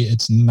Rotary.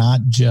 It's not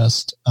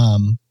just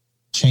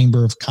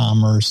Chamber of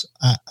Commerce.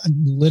 I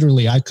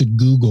could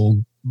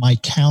Google my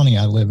county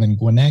I live in,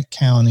 Gwinnett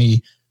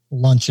County,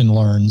 lunch and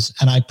learns,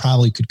 and I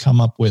probably could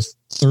come up with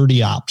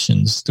 30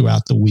 options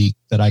throughout the week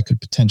that I could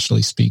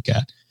potentially speak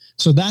at.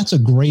 So that's a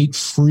great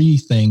free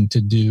thing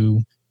to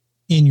do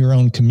in your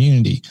own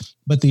community.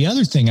 But the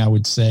other thing I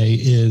would say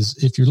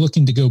is if you're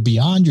looking to go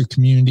beyond your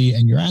community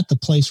and you're at the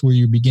place where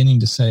you're beginning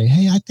to say,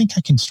 hey, I think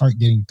I can start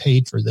getting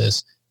paid for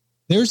this,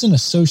 there's an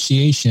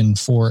association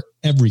for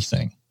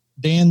everything.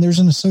 Dan, there's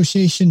an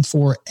association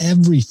for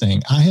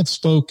everything. I have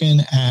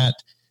spoken at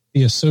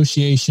the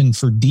Association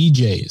for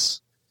DJs.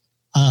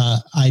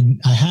 I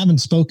haven't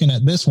spoken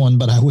at this one,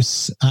 but I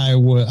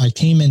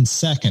came in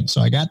second. So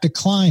I got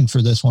declined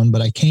for this one,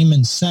 but I came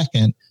in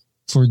second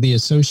for the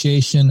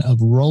Association of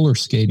Roller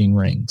Skating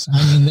Rings.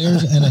 I mean,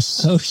 there's an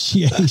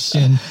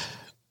association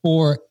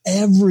for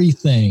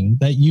everything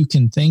that you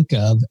can think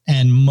of.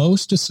 And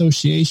most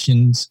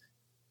associations,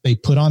 they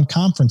put on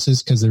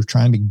conferences because they're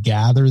trying to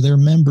gather their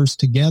members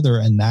together.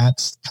 And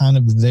that's kind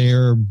of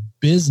their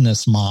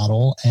business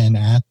model. And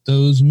at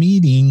those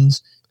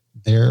meetings,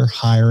 they're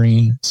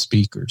hiring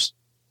speakers.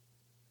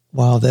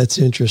 Wow, that's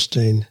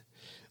interesting.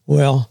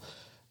 Well,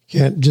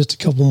 just a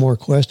couple more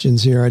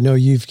questions here. I know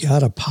you've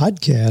got a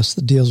podcast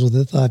that deals with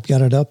it. I've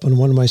got it up on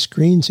one of my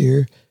screens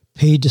here,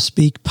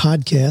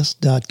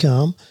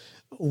 paidtospeakpodcast.com.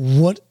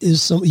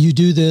 You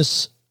do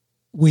this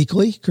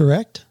weekly,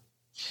 correct?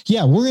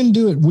 Yeah, we're going to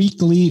do it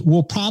weekly.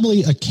 We'll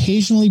probably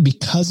occasionally,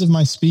 because of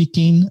my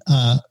speaking,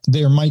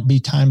 there might be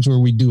times where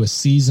we do a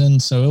season.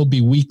 So it'll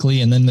be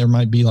weekly, and then there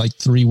might be like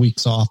 3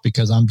 weeks off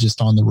because I'm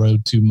just on the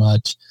road too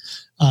much.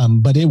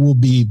 But it will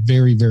be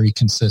very, very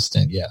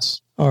consistent. Yes.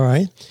 All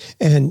right.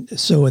 And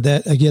so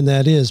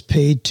that is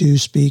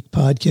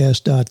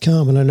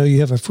paidtospeakpodcast.com. And I know you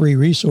have a free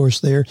resource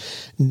there,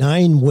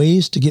 9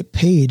 ways to get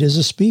paid as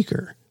a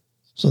speaker.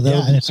 So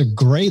and it's a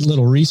great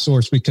little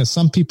resource because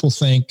some people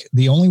think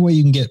the only way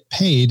you can get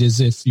paid is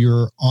if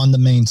you're on the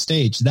main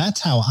stage.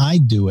 That's how I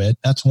do it.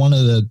 That's one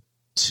of the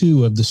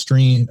 2 of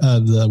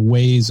the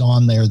ways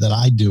on there that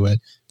I do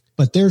it.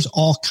 But there's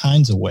all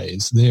kinds of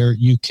ways there.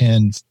 You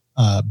can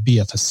be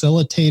a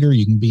facilitator.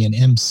 You can be an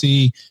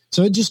MC.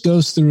 So it just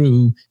goes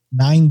through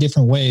 9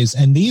 different ways.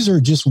 And these are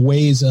just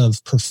ways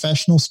of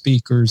professional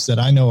speakers that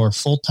I know are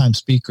full-time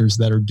speakers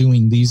that are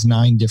doing these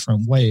 9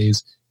 different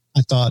ways. I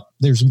thought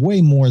there's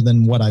way more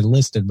than what I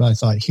listed, but I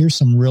thought here's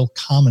some real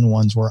common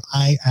ones where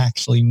I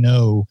actually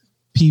know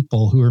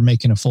people who are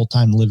making a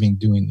full-time living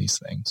doing these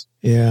things.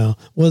 Yeah.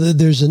 Well,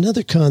 there's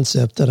another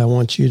concept that I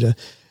want you to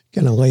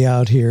kind of lay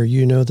out here.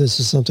 You know, this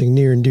is something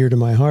near and dear to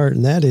my heart,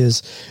 and that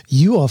is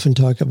you often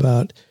talk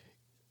about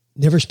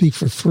never speak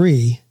for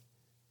free,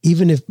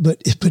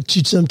 but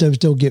you sometimes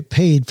don't get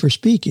paid for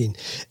speaking.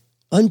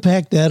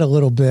 Unpack that a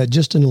little bit,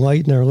 just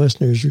enlighten our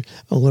listeners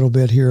a little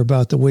bit here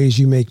about the ways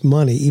you make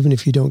money, even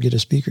if you don't get a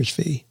speaker's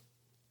fee.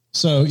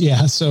 So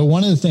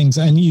one of the things,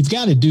 and you've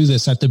got to do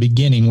this at the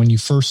beginning when you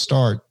first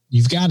start,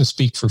 you've got to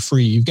speak for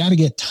free. You've got to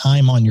get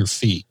time on your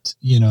feet,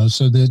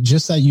 so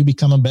that you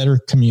become a better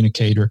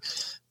communicator.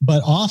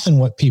 But often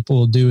what people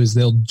will do is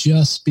they'll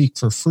just speak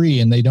for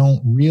free and they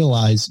don't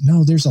realize,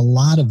 no, there's a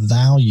lot of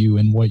value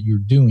in what you're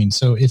doing.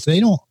 So if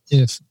they don't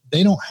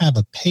have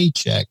a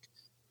paycheck,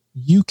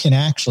 you can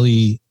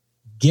actually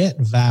get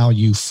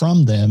value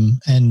from them.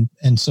 And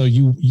so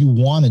you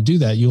want to do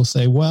that. You'll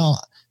say, well,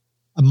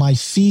 my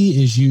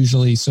fee is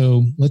usually,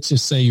 so let's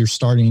just say you're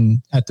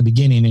starting at the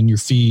beginning and your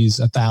fee is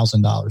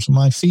 $1,000.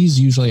 My fee is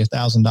usually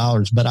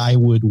 $1,000, but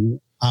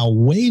I'll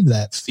waive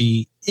that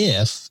fee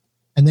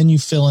and then you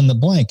fill in the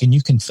blank, and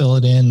you can fill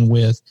it in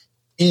with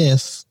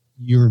if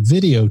you're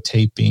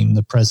videotaping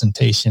the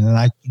presentation and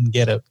I can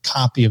get a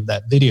copy of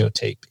that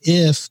videotape.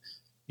 If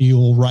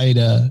you'll write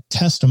a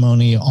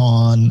testimony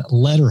on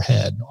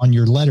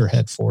your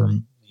letterhead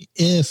form.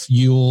 If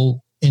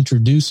you'll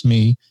introduce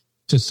me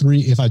to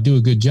 3, if I do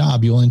a good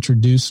job, you'll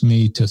introduce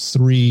me to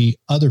 3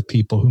 other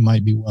people who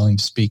might be willing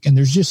to speak. And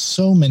there's just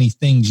so many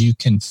things you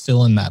can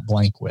fill in that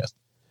blank with.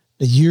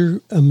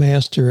 You're a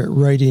master at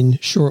writing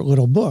short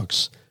little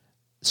books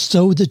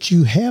so that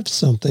you have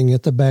something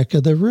at the back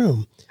of the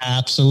room.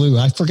 Absolutely.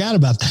 I forgot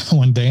about that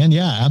one, Dan.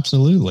 Yeah,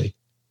 absolutely.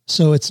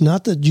 So it's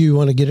not that you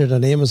want to get it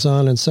on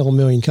Amazon and sell 1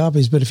 million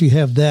copies, but if you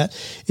have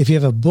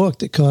a book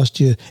that cost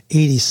you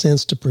 80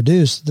 cents to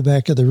produce at the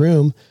back of the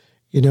room,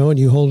 and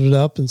you hold it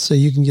up and say,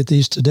 you can get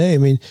these today. I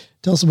mean,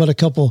 tell us about a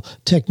couple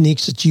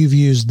techniques that you've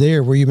used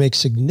there where you make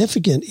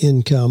significant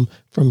income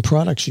from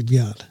products you've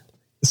got.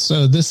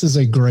 So this is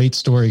a great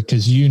story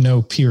because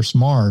Pierce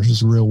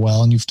Mars real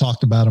well, and you've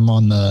talked about him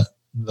on the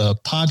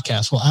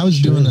podcast. Well, I was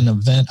doing an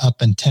event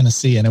up in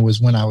Tennessee, and it was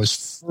when I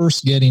was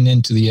first getting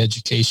into the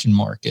education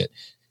market.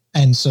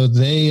 And so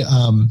they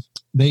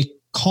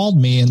called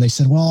me and they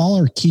said, well, all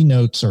our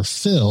keynotes are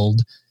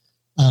filled,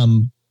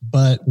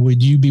 but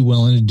would you be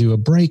willing to do a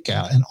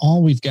breakout? And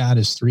all we've got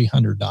is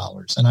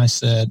 $300. And I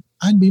said,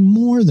 I'd be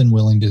more than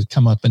willing to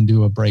come up and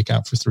do a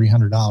breakout for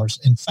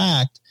 $300. In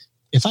fact,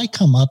 if I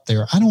come up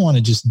there, I don't want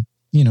to just,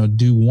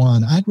 do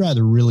one. I'd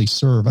rather really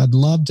serve. I'd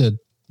love to,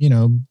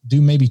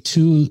 do maybe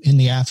 2 in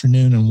the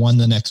afternoon and 1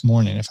 the next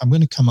morning. If I'm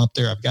going to come up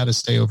there, I've got to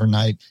stay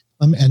overnight.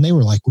 And they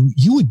were like,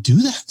 you would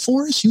do that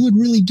for us? You would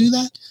really do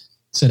that? I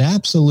said,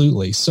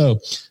 absolutely. So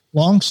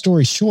long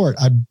story short,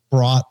 I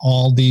brought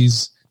all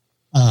these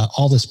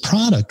all this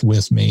product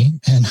with me,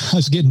 and I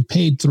was getting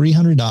paid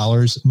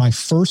 $300. My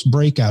first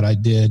breakout I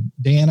did,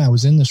 Dan, I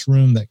was in this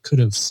room that could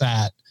have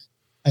sat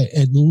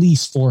at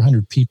least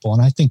 400 people.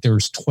 And I think there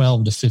was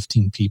 12 to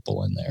 15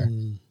 people in there,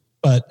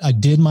 but I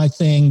did my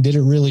thing, did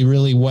it really,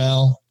 really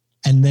well.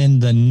 And then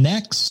the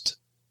next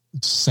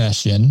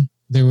session,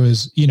 there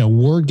was,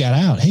 word got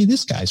out. Hey,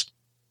 this guy's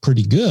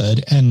pretty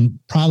good. And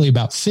probably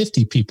about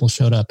 50 people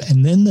showed up.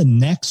 And then the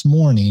next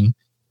morning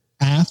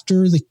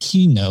after the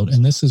keynote,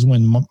 and this is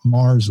when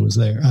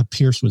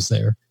Pierce was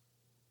there,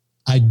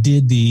 I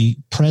did the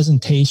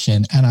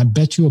presentation, and I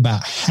bet you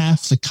about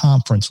half the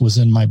conference was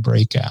in my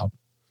breakout.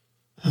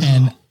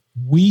 And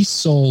we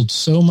sold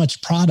so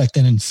much product.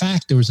 And in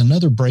fact, there was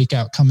another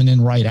breakout coming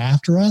in right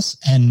after us.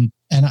 And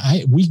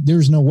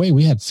there's no way,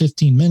 we had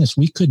 15 minutes.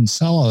 We couldn't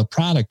sell all the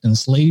product. And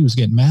this lady was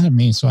getting mad at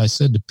me. So I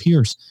said to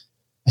Pierce,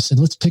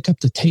 let's pick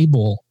up the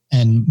table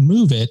and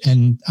move it.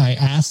 And I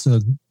asked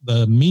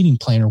the meeting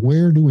planner,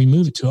 where do we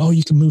move it to? Oh,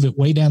 you can move it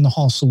way down the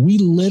hall. So we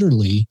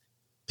literally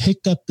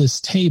picked up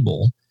this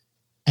table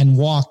and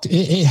walked.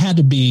 It had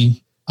to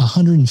be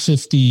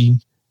 150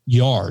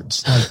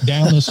 yards, like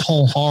down this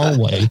whole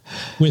hallway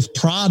with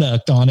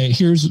product on it.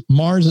 Here's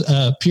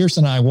Pierce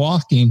and I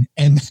walking,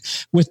 and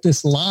with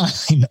this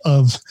line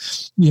of,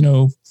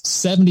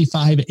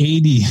 75,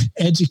 80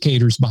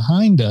 educators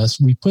behind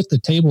us, we put the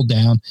table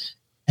down.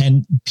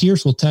 And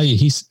Pierce will tell you,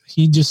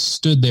 he just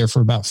stood there for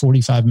about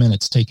 45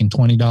 minutes taking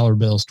 $20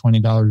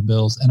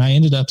 bills. And I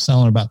ended up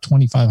selling about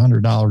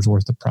 $2,500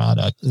 worth of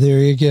product. There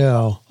you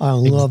go. I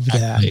love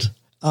that.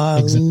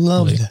 I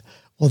love that.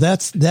 Well,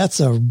 that's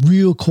a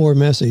real core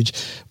message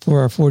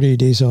for our 48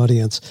 Days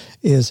audience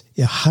is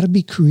how to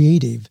be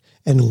creative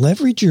and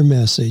leverage your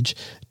message.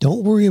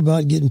 Don't worry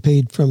about getting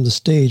paid from the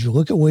stage, but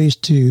look at ways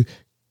to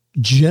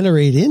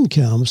generate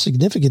income,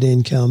 significant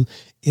income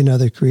in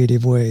other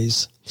creative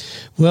ways.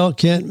 Well,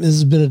 Kent, this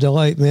has been a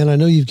delight, man. I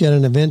know you've got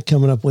an event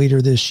coming up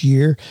later this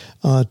year.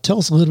 Tell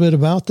us a little bit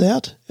about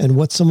that and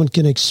what someone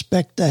can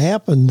expect to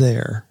happen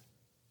there.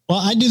 Well,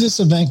 I do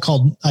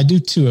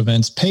two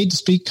events, Paid to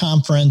Speak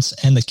Conference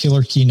and the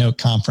Killer Keynote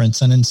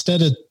Conference. And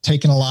instead of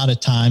taking a lot of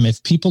time,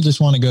 if people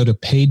just want to go to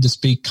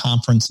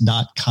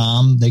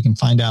paidtospeakconference.com, they can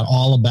find out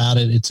all about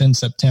it. It's in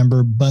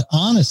September. But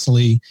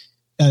honestly,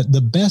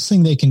 the best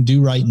thing they can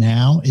do right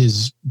now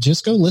is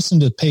just go listen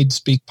to Paid to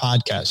Speak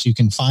podcast. You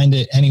can find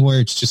it anywhere.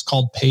 It's just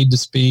called Paid to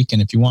Speak.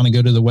 And if you want to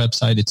go to the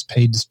website, it's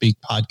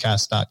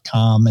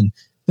paidtospeakpodcast.com. And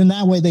then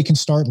that way they can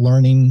start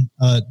learning,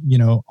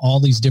 all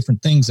these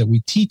different things that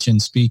we teach in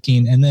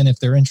speaking. And then if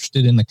they're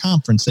interested in the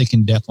conference, they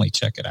can definitely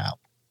check it out.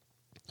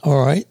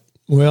 All right.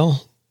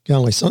 Well,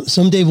 golly,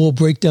 someday we'll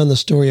break down the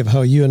story of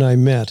how you and I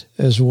met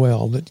as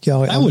well. But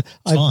golly, that would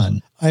be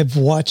fun. I've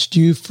watched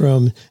you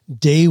from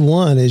day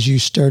one as you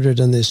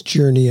started on this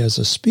journey as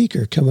a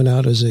speaker, coming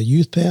out as a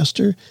youth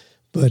pastor,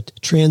 but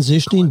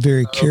transitioning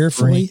very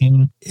carefully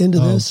into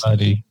this.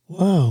 Buddy.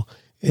 Wow.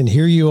 And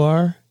here you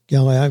are.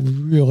 Golly, I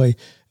really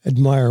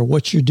admire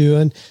what you're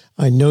doing.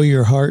 I know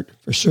your heart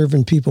for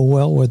serving people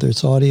well, whether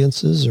it's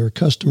audiences or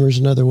customers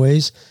in other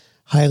ways.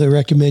 Highly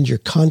recommend your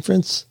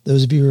conference.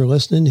 Those of you who are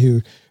listening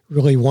who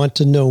really want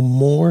to know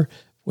more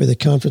with the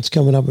conference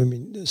coming up,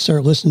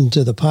 start listening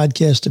to the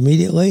podcast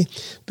immediately.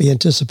 Be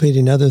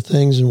anticipating other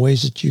things and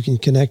ways that you can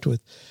connect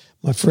with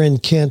my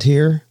friend Kent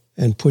here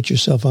and put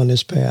yourself on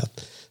this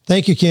path.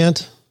 Thank you,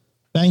 Kent.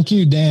 Thank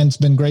you, Dan. It's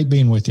been great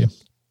being with you.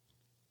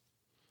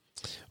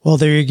 Well,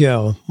 there you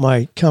go.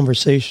 My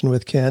conversation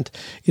with Kent.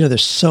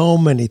 There's so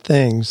many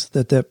things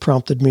that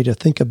prompted me to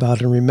think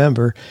about and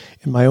remember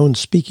in my own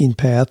speaking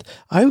path.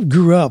 I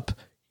grew up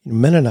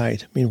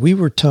Mennonite. We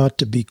were taught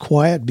to be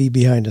quiet, be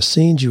behind the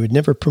scenes. You would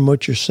never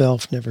promote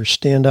yourself, never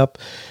stand up,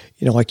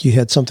 like you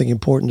had something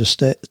important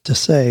to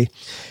say.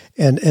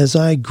 And as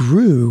I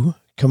grew,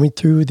 coming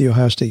through the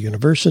Ohio State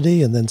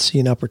University and then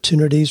seeing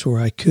opportunities where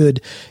I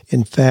could,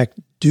 in fact,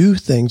 do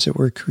things that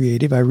were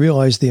creative, I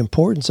realized the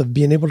importance of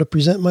being able to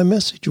present my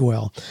message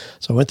well.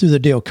 So I went through the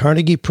Dale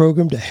Carnegie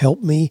program to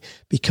help me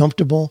be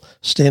comfortable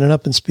standing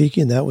up and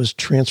speaking. That was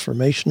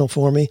transformational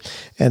for me,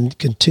 and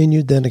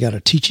continued. Then I got a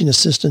teaching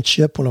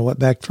assistantship when I went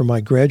back for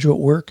my graduate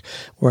work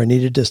where I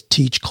needed to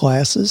teach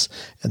classes,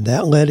 and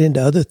that led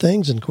into other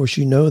things. And of course,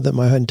 that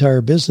my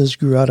entire business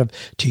grew out of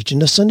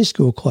teaching a Sunday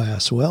school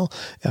class. Well,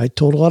 I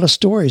told a lot of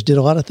stories, did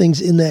a lot of things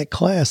in that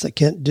class that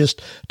Kent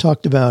just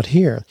talked about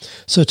here.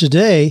 So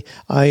today,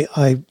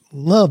 I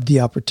love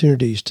the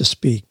opportunities to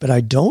speak, but I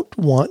don't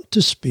want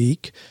to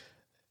speak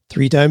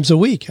 3 times a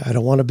week. I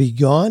don't want to be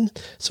gone.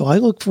 So I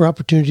look for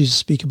opportunities to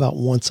speak about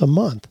once a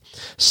month.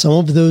 Some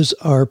of those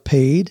are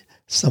paid.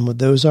 Some of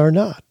those are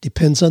not.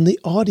 Depends on the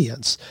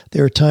audience.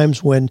 There are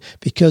times when,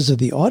 because of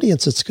the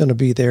audience that's going to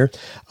be there,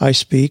 I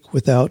speak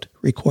without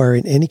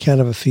requiring any kind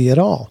of a fee at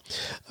all.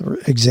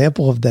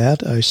 Example of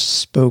that, I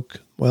spoke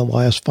the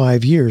last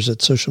 5 years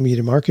at Social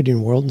Media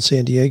Marketing World in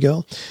San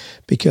Diego,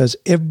 because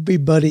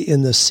everybody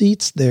in the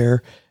seats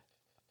there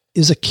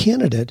is a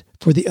candidate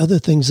for the other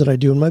things that I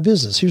do in my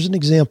business. Here's an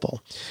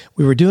example.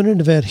 We were doing an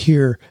event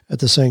here at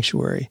the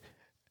sanctuary,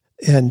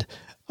 and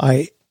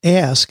I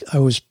I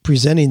was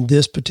presenting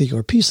this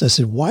particular piece. I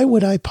said, why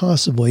would I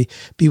possibly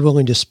be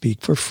willing to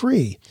speak for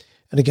free?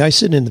 And a guy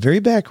sitting in the very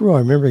back row, I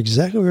remember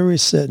exactly where he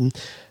was sitting,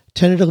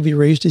 tentatively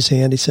raised his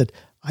hand. He said,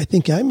 I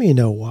think I may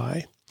know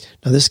why.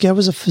 Now, this guy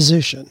was a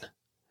physician.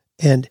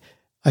 And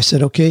I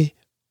said, okay,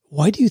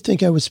 why do you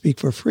think I would speak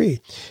for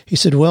free? He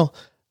said, well,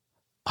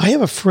 I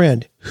have a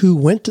friend who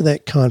went to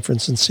that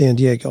conference in San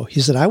Diego. He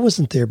said, I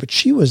wasn't there, but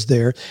she was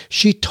there.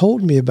 She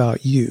told me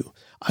about you.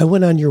 I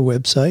went on your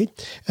website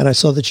and I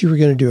saw that you were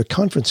going to do a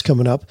conference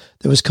coming up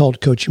that was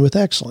called Coaching with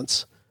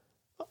Excellence.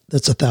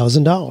 That's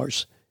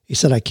 $1,000. He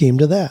said, I came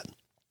to that.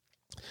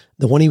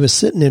 The one he was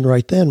sitting in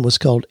right then was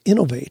called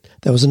Innovate.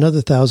 That was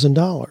another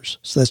 $1,000.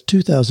 So that's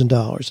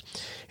 $2,000.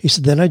 He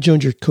said, then I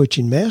joined your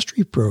coaching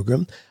mastery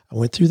program. I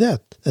went through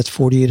that. That's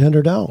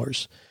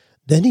 $4,800.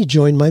 Then he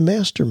joined my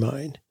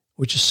mastermind,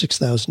 which is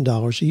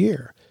 $6,000 a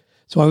year.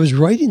 So I was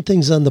writing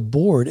things on the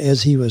board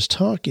as he was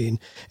talking,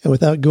 and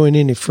without going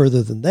any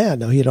further than that,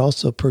 now he had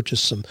also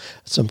purchased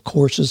some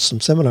courses, some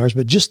seminars,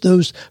 but just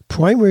those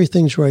primary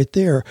things right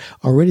there,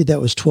 already that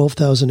was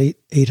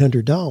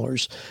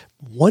 $12,800.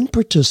 One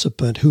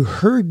participant who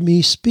heard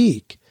me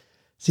speak.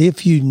 See,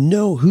 if you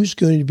know who's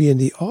going to be in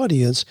the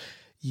audience,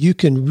 you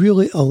can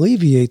really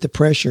alleviate the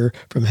pressure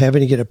from having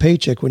to get a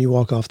paycheck when you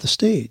walk off the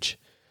stage.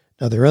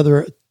 Now, there are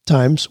other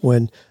times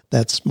when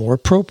that's more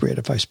appropriate.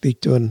 If I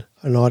speak to an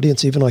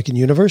audience, even like in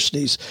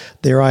universities,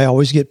 there I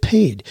always get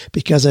paid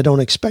because I don't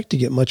expect to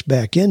get much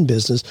back-end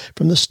business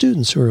from the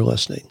students who are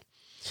listening.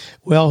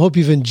 Well, I hope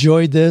you've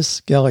enjoyed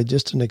this. Golly,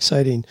 just an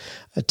exciting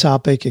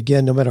topic.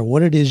 Again, no matter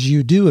what it is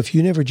you do, if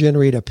you never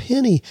generate a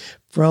penny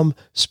from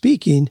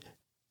speaking,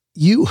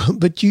 you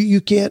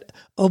can't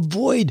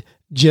avoid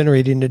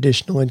generating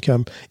additional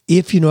income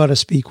if you know how to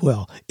speak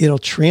well. It'll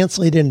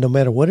translate in, no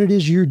matter what it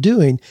is you're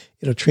doing,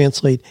 it'll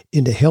translate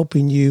into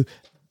helping you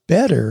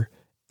better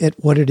at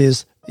what it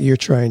is that you're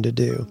trying to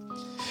do.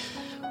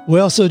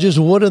 Well, so just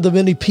one of the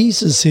many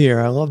pieces here.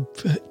 I love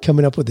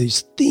coming up with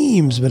these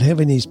themes, but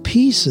having these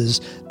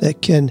pieces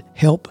that can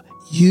help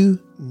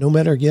you no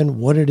matter, again,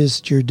 what it is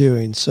that you're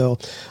doing. So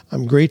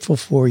I'm grateful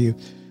for you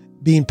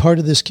being part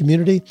of this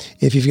community.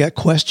 If you've got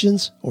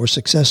questions or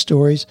success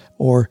stories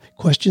or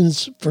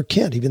questions for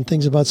Kent, even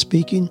things about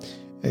speaking,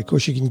 of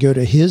course, you can go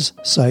to his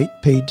site,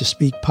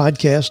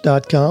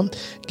 paidtospeakpodcast.com,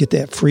 get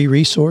that free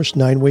resource,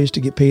 9 ways to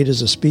get paid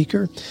as a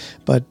speaker.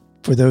 But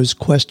for those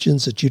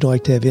questions that you'd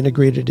like to have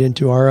integrated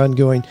into our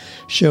ongoing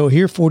show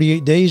here,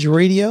 48 Days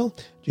Radio,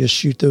 just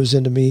shoot those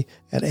into me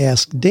at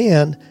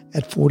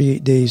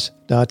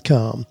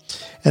askdan@48days.com.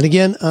 And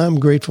again, I'm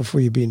grateful for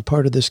you being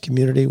part of this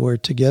community where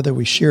together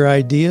we share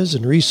ideas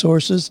and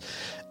resources,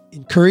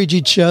 encourage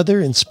each other,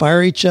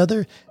 inspire each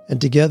other, and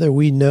together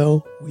we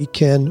know we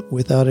can,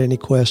 without any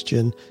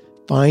question,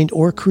 find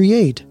or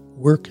create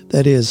work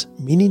that is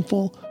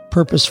meaningful,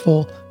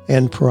 purposeful,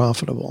 and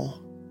profitable.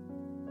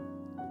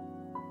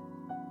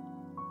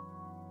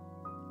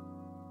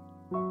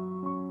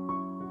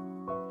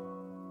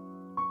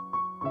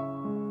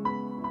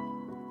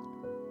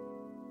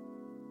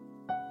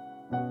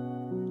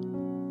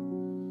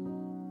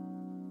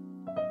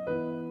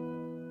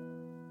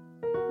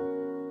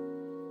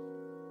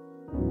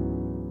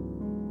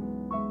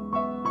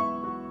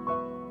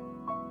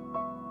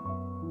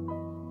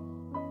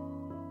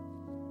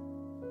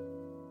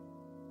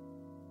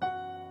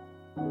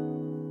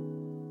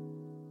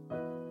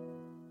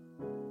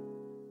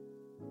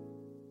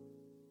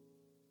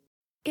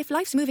 If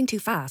life's moving too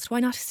fast, why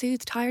not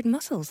soothe tired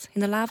muscles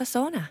in the lava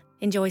sauna?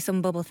 Enjoy some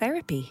bubble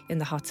therapy in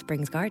the hot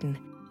springs garden.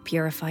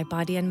 Purify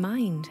body and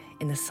mind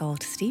in the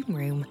salt steam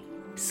room.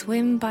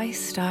 Swim by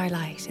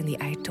starlight in the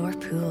outdoor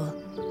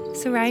pool.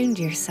 Surround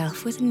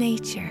yourself with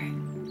nature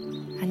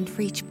and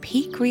reach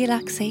peak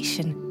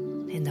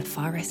relaxation in the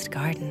forest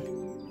garden.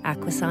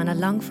 Aquasana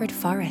Longford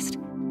Forest.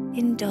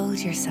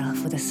 Indulge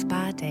yourself with a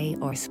spa day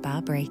or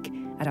spa break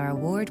at our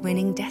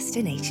award-winning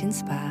destination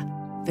spa.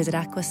 Visit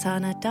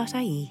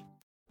aquasana.ie.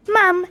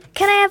 Mum,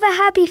 can I have a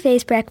Happy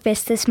Face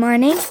breakfast this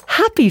morning?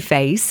 Happy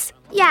Face?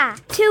 Yeah,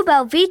 2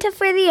 Belvita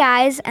for the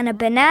eyes and a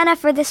banana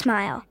for the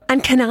smile.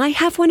 And can I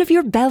have one of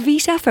your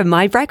Belvita for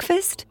my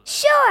breakfast?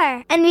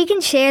 Sure, and we can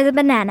share the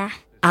banana.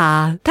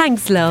 Ah,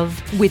 thanks,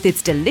 love. With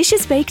its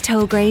delicious baked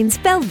whole grains,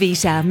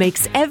 Belvita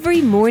makes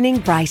every morning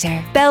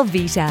brighter.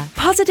 Belvita,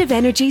 positive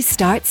energy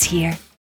starts here.